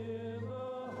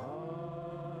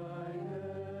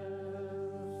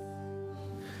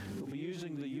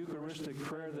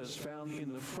address found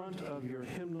in the front of your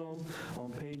hymnal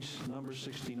on page number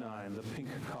 69, the pink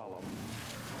column.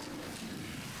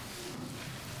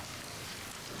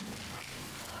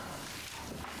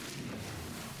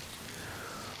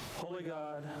 Holy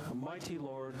God, mighty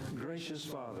Lord, gracious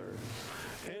Father,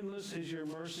 endless is your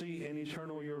mercy and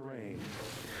eternal your reign.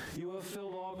 You have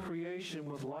filled all creation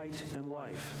with light and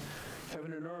life.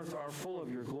 Heaven and earth are full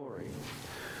of your glory.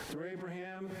 Through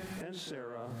Abraham and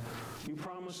Sarah, you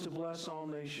promised to bless all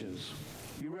nations.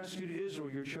 You rescued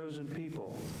Israel, your chosen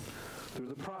people. Through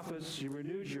the prophets, you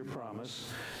renewed your promise,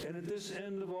 and at this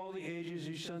end of all the ages,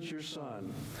 you sent your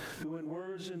Son, who in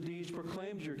words and deeds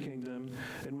proclaimed your kingdom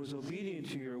and was obedient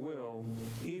to your will,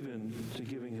 even to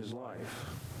giving his life.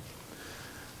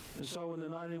 And so in the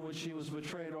night in which he was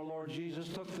betrayed, our Lord Jesus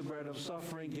took the bread of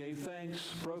suffering, gave thanks,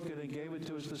 broke it, and gave it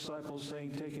to his disciples,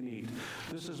 saying, "Take and eat.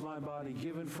 This is my body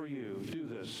given for you. Do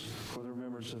this for the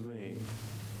remembrance of me."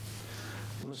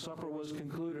 When the supper was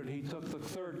concluded, he took the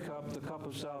third cup, the cup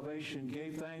of salvation,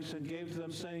 gave thanks, and gave to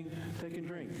them, saying, "Take and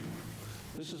drink.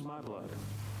 This is my blood.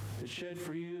 It's shed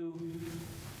for you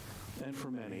and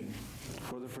for many,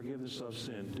 for the forgiveness of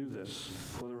sin. Do this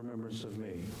for the remembrance of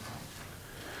me."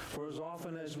 For as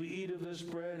often as we eat of this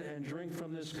bread and drink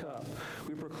from this cup,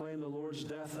 we proclaim the Lord's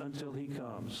death until he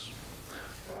comes.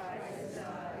 Christ has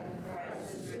died,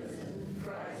 Christ is risen,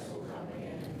 Christ will come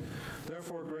again.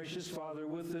 Therefore, gracious Father,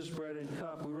 with this bread and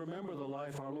cup, we remember the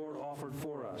life our Lord offered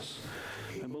for us.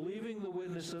 And believing the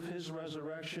witness of his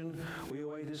resurrection, we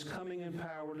await his coming in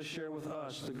power to share with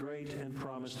us the great and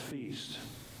promised feast.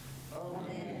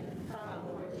 Amen. Come,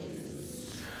 Lord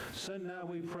Jesus. Send now,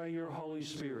 we pray, your Holy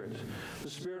Spirit, the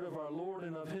Spirit of our Lord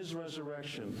and of his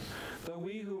resurrection, that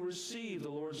we who receive the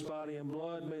Lord's body and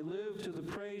blood may live to the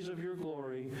praise of your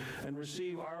glory and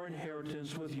receive our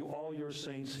inheritance with you, all your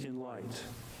saints in light.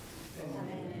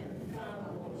 Amen.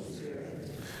 Come, Holy Spirit.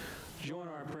 Join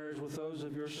our prayers with those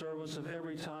of your servants of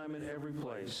every time and every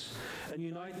place, and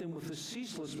unite them with the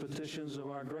ceaseless petitions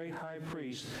of our great high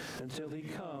priest until he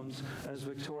comes as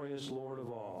victorious Lord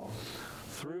of all.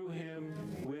 Through him,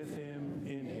 with him,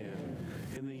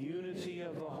 in the unity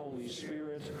of the Holy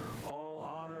Spirit, all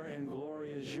honor and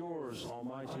glory is yours,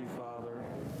 Almighty Father,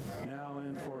 now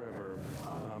and forever.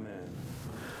 Amen.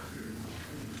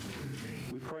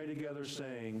 We pray together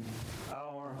saying,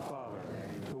 Our Father,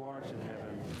 who art in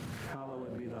heaven,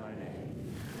 hallowed be thy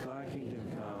name. Thy kingdom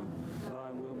come,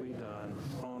 thy will be done,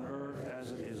 on earth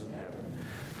as it is in heaven.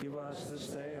 Give us this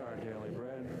day our daily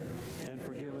bread, and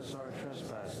forgive us our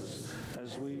trespasses,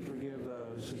 as we forgive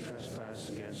those who trespass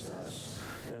against us.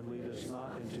 And lead us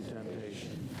not into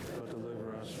temptation, but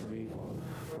deliver us from evil.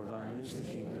 For thine is the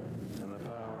kingdom, and the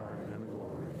power, and the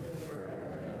glory,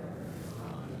 forever.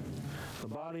 Amen. The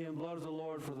body and blood of the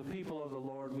Lord for the people of the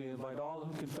Lord. We invite all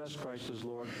who confess Christ as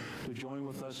Lord to join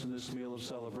with us in this meal of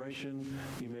celebration.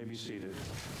 You may be seated.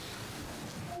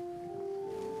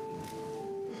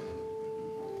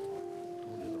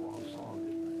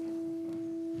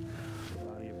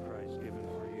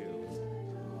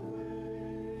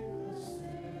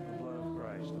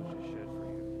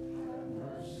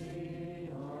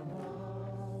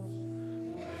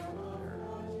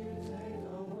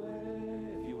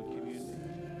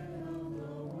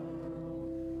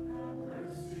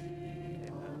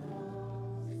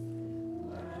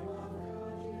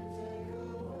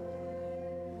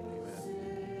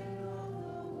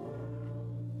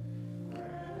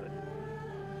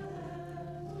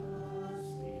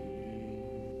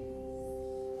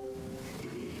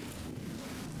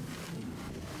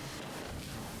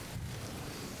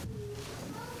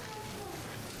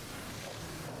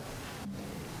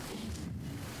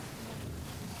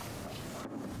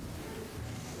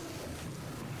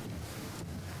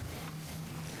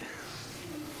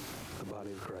 The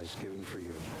body of Christ given for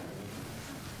you.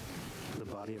 The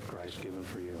body of Christ given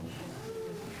for you.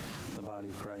 The body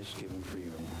of Christ given for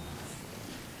you.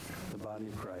 The body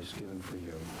of Christ given for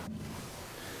you.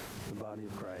 The body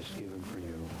of Christ given for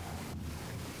you.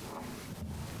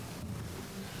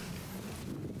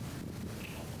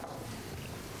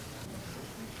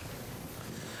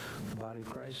 The body of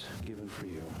Christ given for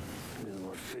you. May the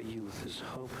Lord fill you with his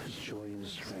hope, his joy, and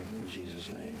his strength in Jesus'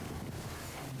 name.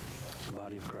 The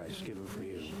body of Christ given for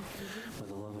you. May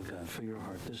the love of God fill your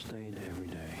heart this day and every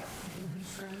day.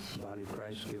 The body of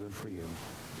Christ given for you.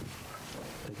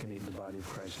 Take and eat the body of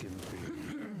Christ given for you.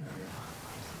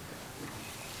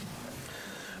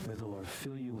 May the Lord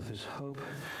fill you with his hope,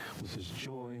 with his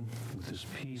joy, with his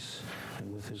peace,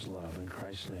 and with his love. In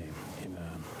Christ's name,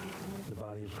 amen. The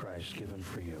body of Christ given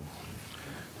for you.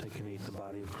 Take and eat the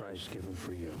body of Christ given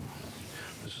for you.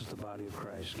 This is the body of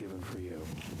Christ given for you.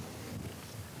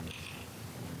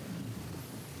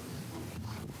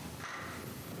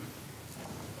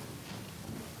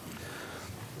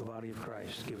 body of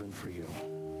Christ given for you.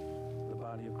 The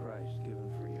body of Christ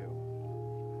given for you.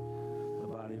 The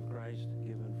body of Christ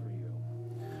given for you.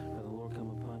 May the Lord come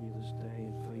upon you this day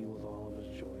and fill you with all of his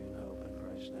joy and hope in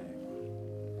Christ's name.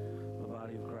 The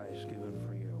body of Christ given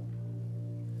for you.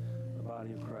 The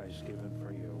body of Christ given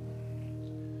for you.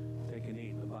 Take and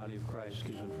eat the body of Christ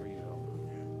given for you.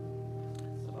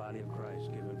 The body of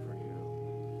Christ given for you.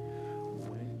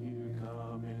 When you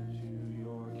come into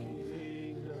your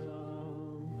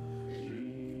kingdom,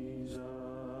 Jesus,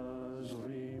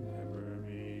 remember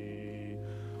me.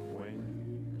 When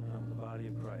you come, the body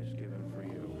of Christ given for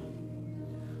you.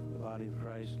 The body of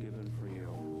Christ given for you.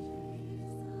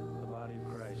 The body of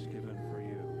Christ given for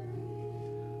you.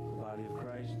 The body of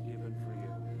Christ given for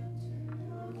you.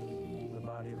 The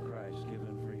body of Christ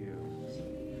given for you.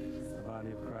 The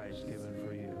body of Christ given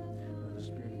for you. May the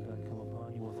Spirit of God come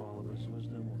upon you with all of his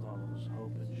wisdom, with all of his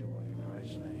hope and joy in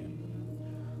Christ's name.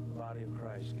 The body of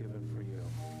Christ given for you.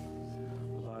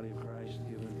 The body of Christ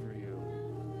given for you.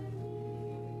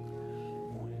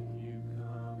 When you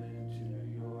come into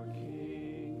your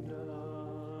kingdom,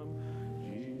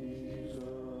 Jesus.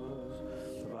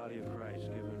 The body of Christ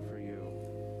given for you.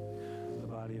 The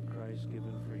body of Christ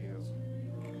given for you.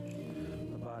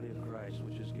 The body of Christ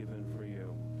which is given for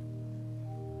you.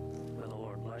 May the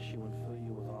Lord bless you and fill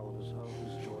you with all of his hope,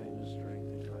 his joy, and his strength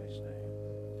in Christ's name.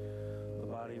 The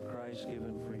body of Christ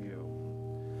given for you.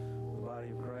 The body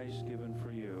of Christ given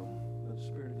for you. May the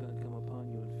Spirit of God come upon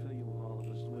you and fill you with all of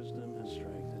his wisdom and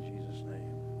strength in Jesus'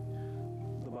 name.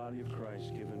 The body of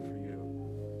Christ given for you.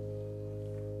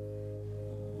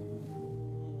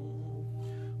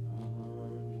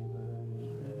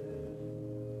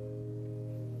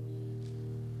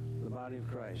 The body of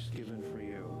Christ given for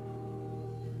you.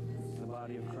 The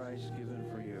body of Christ given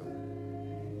for you.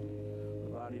 The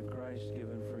body of Christ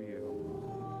given for you.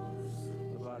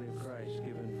 The body of Christ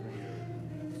given for you.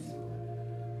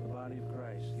 The body of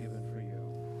Christ given for you.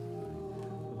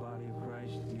 The body of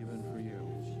Christ given for you.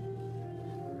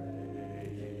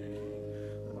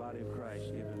 The body of Christ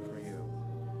given for you.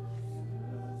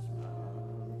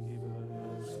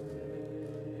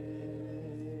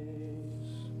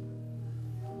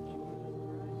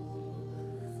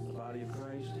 The body of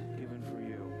Christ given for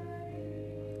you.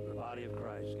 The body of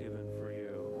Christ given for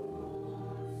you.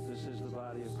 This is the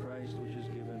body of Christ which is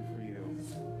given for you.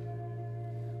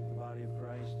 The body of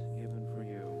Christ given for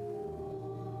you.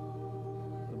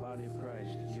 The body of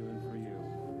Christ given for you.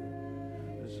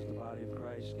 This is the body of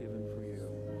Christ given for you.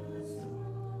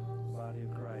 The body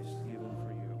of Christ given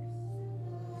for you.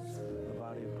 The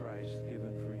body of Christ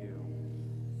given for you.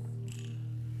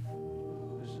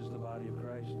 This is the body of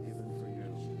Christ given for you.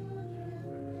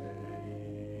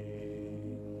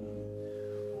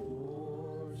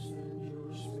 Lord, send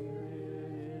your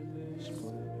Spirit in this place.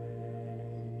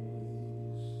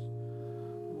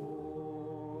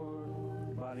 Lord,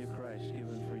 the body of Christ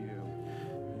given for you.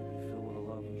 May be filled with the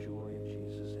love and joy in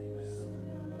Jesus. Amen.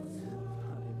 The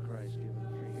body of Christ given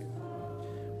for you.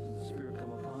 May the Spirit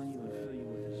come upon you and fill you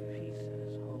with his peace and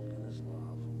his hope and his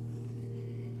love.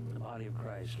 The body of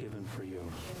Christ given for you.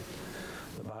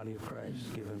 The body of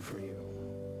Christ given for you.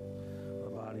 The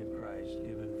body of Christ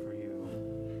given for you.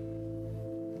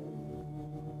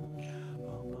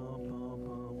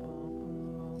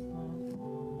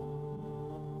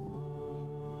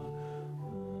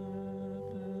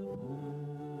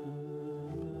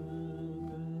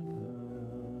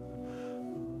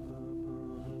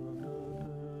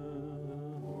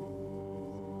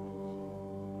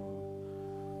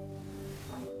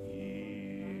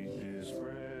 Eat this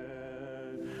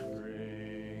bread,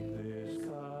 drink this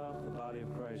cup. The body of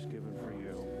Christ given for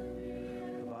you.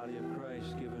 The body of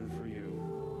Christ given for you.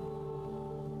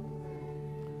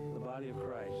 The body of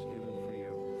Christ given for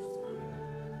you.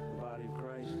 The body of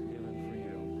Christ given for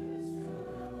you.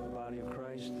 The body of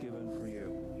Christ given for you.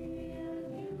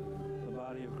 The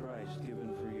body of Christ given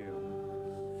for you.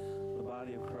 The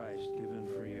body of Christ given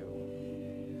for you.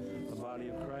 The body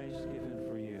of Christ given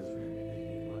for you.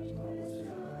 Blessed always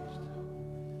in Christ.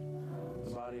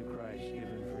 The body of Christ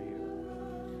given for you.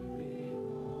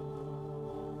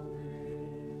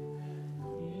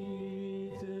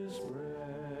 Eat this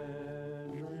bread,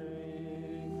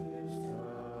 drink this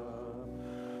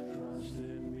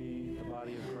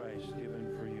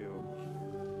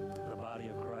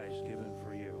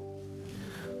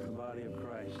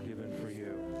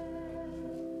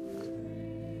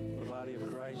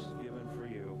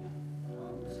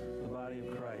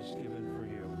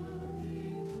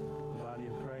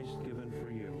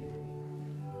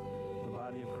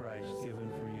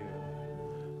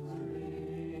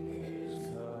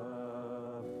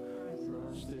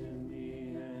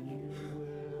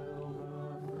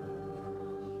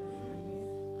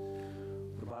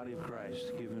body of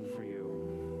Christ given for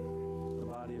you. The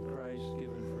body of Christ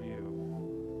given for you.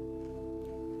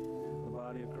 The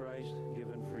body of Christ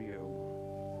given for you.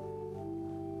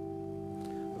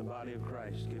 The body of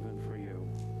Christ given for you.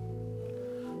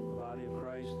 The body of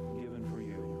Christ given for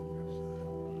you.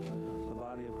 The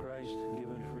body of Christ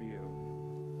given for you.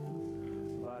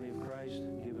 The body of Christ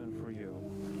given for you.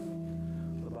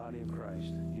 The body of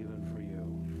Christ given for you.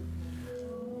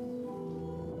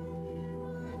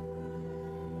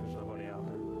 There's nobody out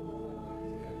there.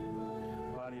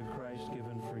 The body of Christ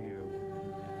given for you.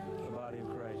 The body of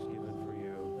Christ given for you.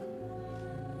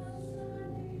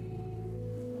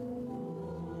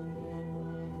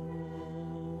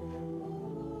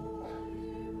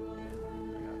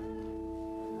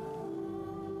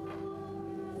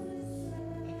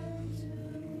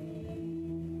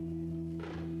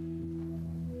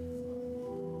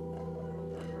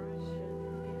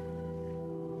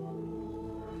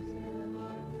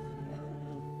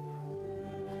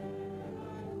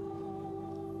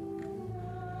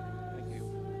 Thank you.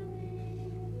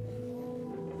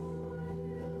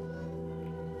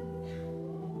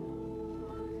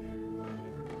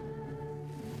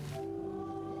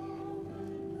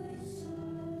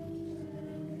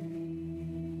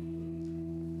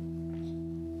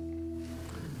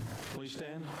 Please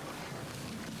stand.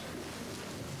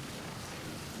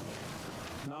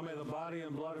 Now may the body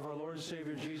and blood of our Lord and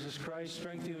Savior Jesus Christ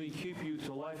strengthen you and keep you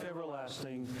to life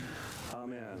everlasting.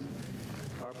 Amen.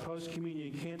 Our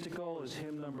post-communion canticle is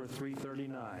hymn number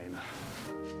 339.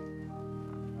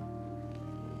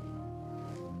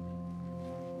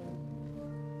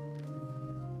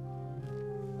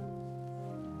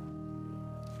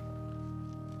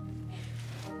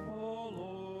 O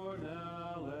Lord,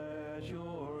 now let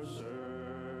your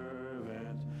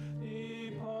servant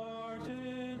depart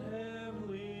in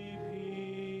heavenly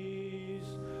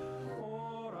peace,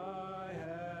 for I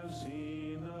have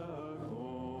seen the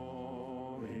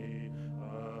glory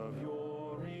of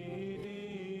your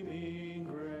redeeming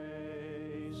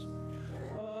grace,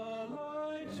 a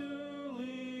light to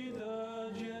lead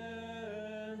the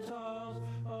Gentiles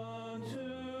unto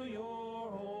your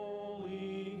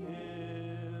holy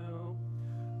hill,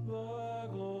 the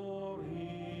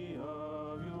glory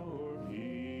of your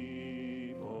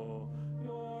people,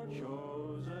 your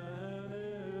chosen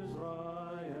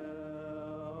Israel.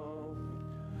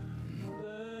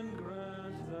 Then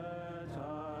grant that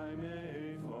I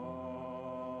may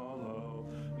follow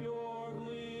your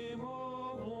gleam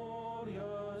of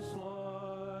glorious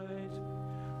light,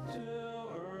 till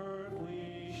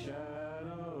earthly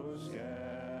shadows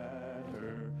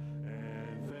scatter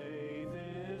and faith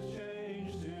is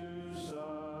changed to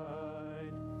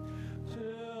sight,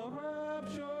 till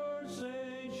raptured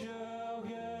saints shall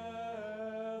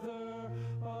gather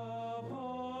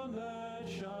upon that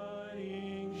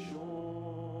shining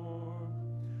shore,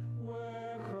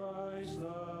 where Christ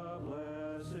the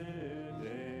blessed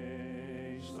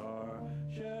day star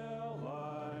shall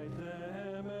light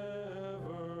them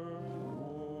evermore.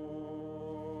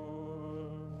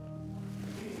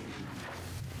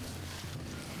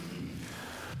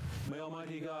 May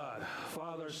Almighty God,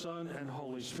 Father, Son, and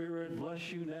Holy Spirit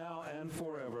bless you now and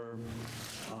forever.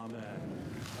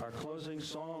 Amen. Our closing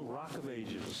song, Rock of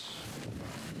Ages.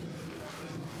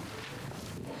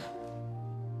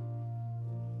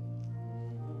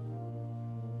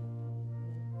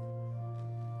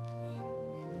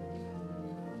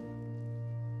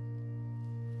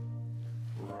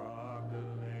 Rock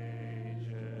of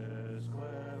ages,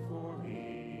 cleft for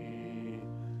me.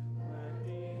 Let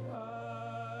me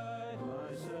hide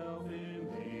myself in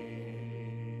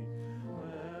thee.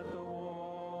 Let the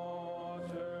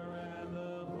water and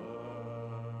the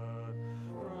blood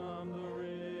from the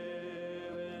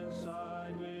rib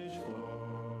inside which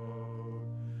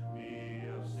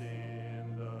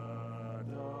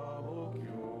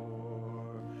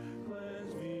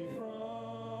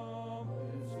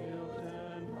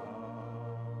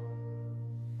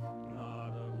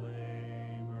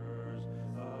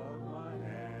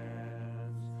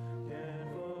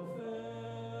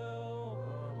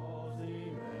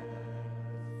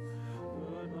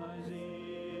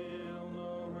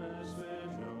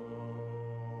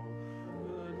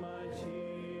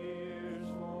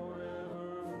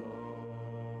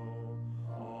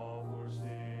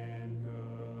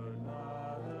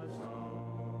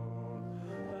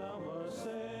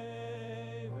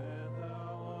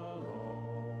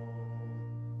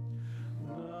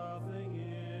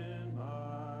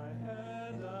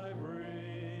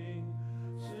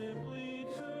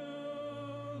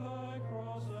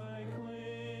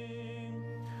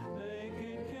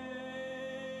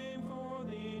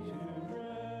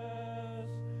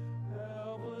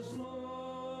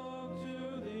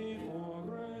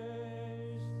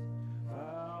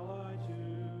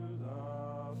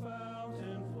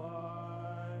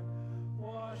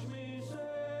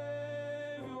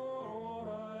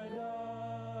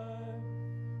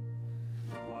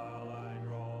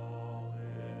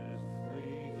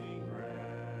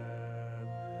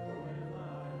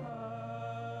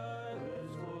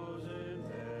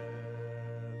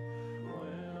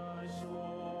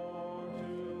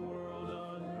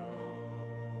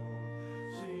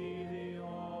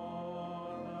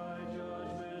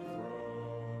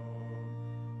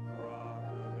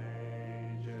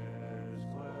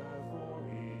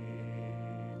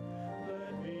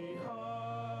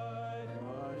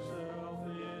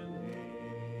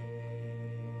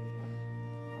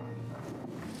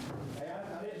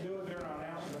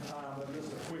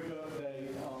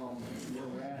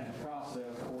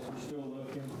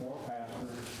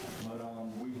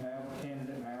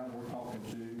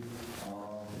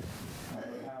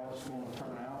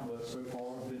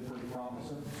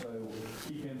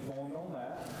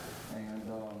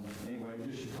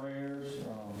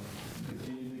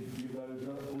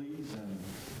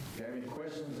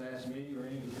ask me or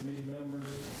any of the committee members,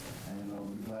 and I'll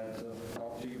be glad to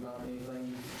talk to you about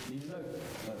anything you need to know.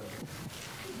 So,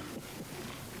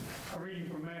 A reading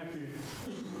from Matthew.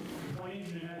 One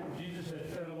evening after Jesus had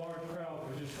fed a large crowd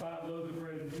with just 5 loaves of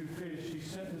bread and 2 fish, he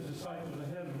sent his disciples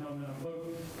ahead of him in a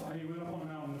boat while he went up on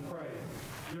the mountain to pray.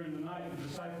 During the night, the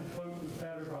disciples' boat was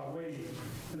battered by waves,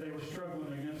 and they were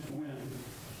struggling against the wind.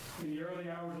 In the early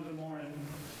hours of the morning,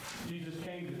 Jesus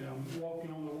came to them,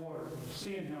 walking on the water.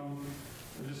 Seeing him,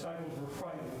 the disciples were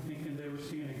frightened, thinking they were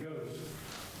seeing a ghost.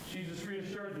 Jesus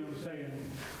reassured them, saying,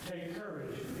 "Take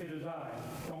courage, it is I.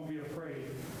 Don't be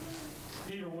afraid."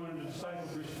 Peter, one of the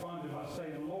disciples, responded by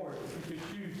saying, "Lord, if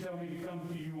it's you, tell me to come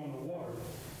to you on the water."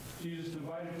 Jesus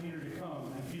invited Peter to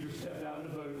come, and Peter stepped out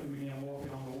of the boat and began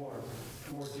walking on the water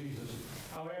toward Jesus.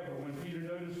 However, when Peter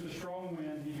noticed the strong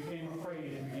wind, he became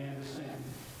afraid and began to sink.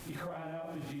 He cried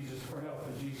out to Jesus for help,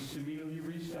 and Jesus immediately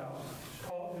reached out,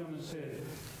 caught him, and said,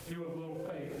 "You have little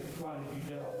faith, why did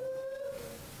you doubt?"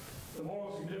 The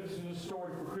moral significance of this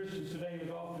story for Christians today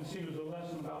is often seen as a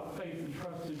lesson about faith and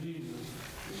trust in Jesus,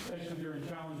 especially during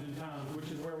challenging times, which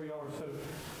is where we are. So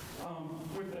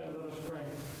with that, let us pray.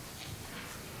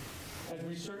 As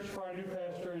we search for our new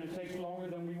pastor, and it takes longer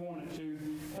than we want it to,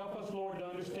 help us, Lord, to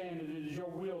understand that it is your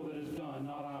will that is done,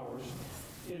 not ours.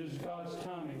 It is God's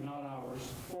timing, not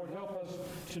ours. Lord, help us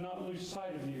to not lose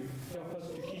sight of you. Help us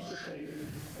to keep the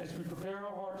faith. As we prepare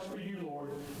our hearts for you,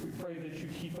 Lord, we pray that you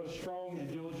keep us strong and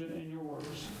diligent in your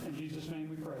works. In Jesus' name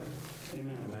we pray.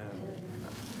 Amen. Amen.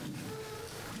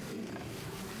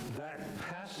 That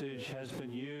passage has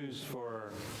been used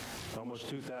for almost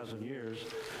 2,000 years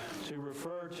to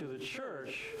refer to the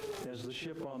church as the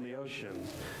ship on the ocean.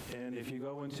 And if you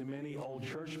go into many old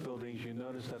church buildings, you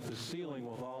notice that the ceiling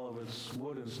with all of its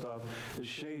wood and stuff is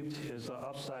shaped as an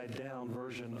upside-down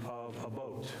version of a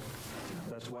boat.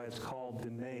 That's why it's called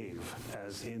the nave,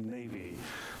 as in Navy.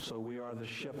 So we are the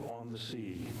ship on the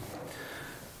sea.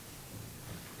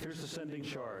 Here's the sending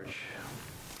charge.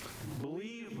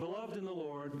 Beloved in the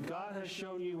Lord, God has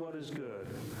shown you what is good.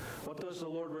 What does the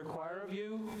Lord require of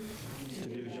you? To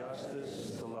do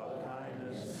justice, to love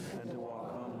kindness, and to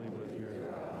walk humbly with your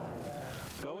God.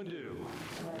 Go and do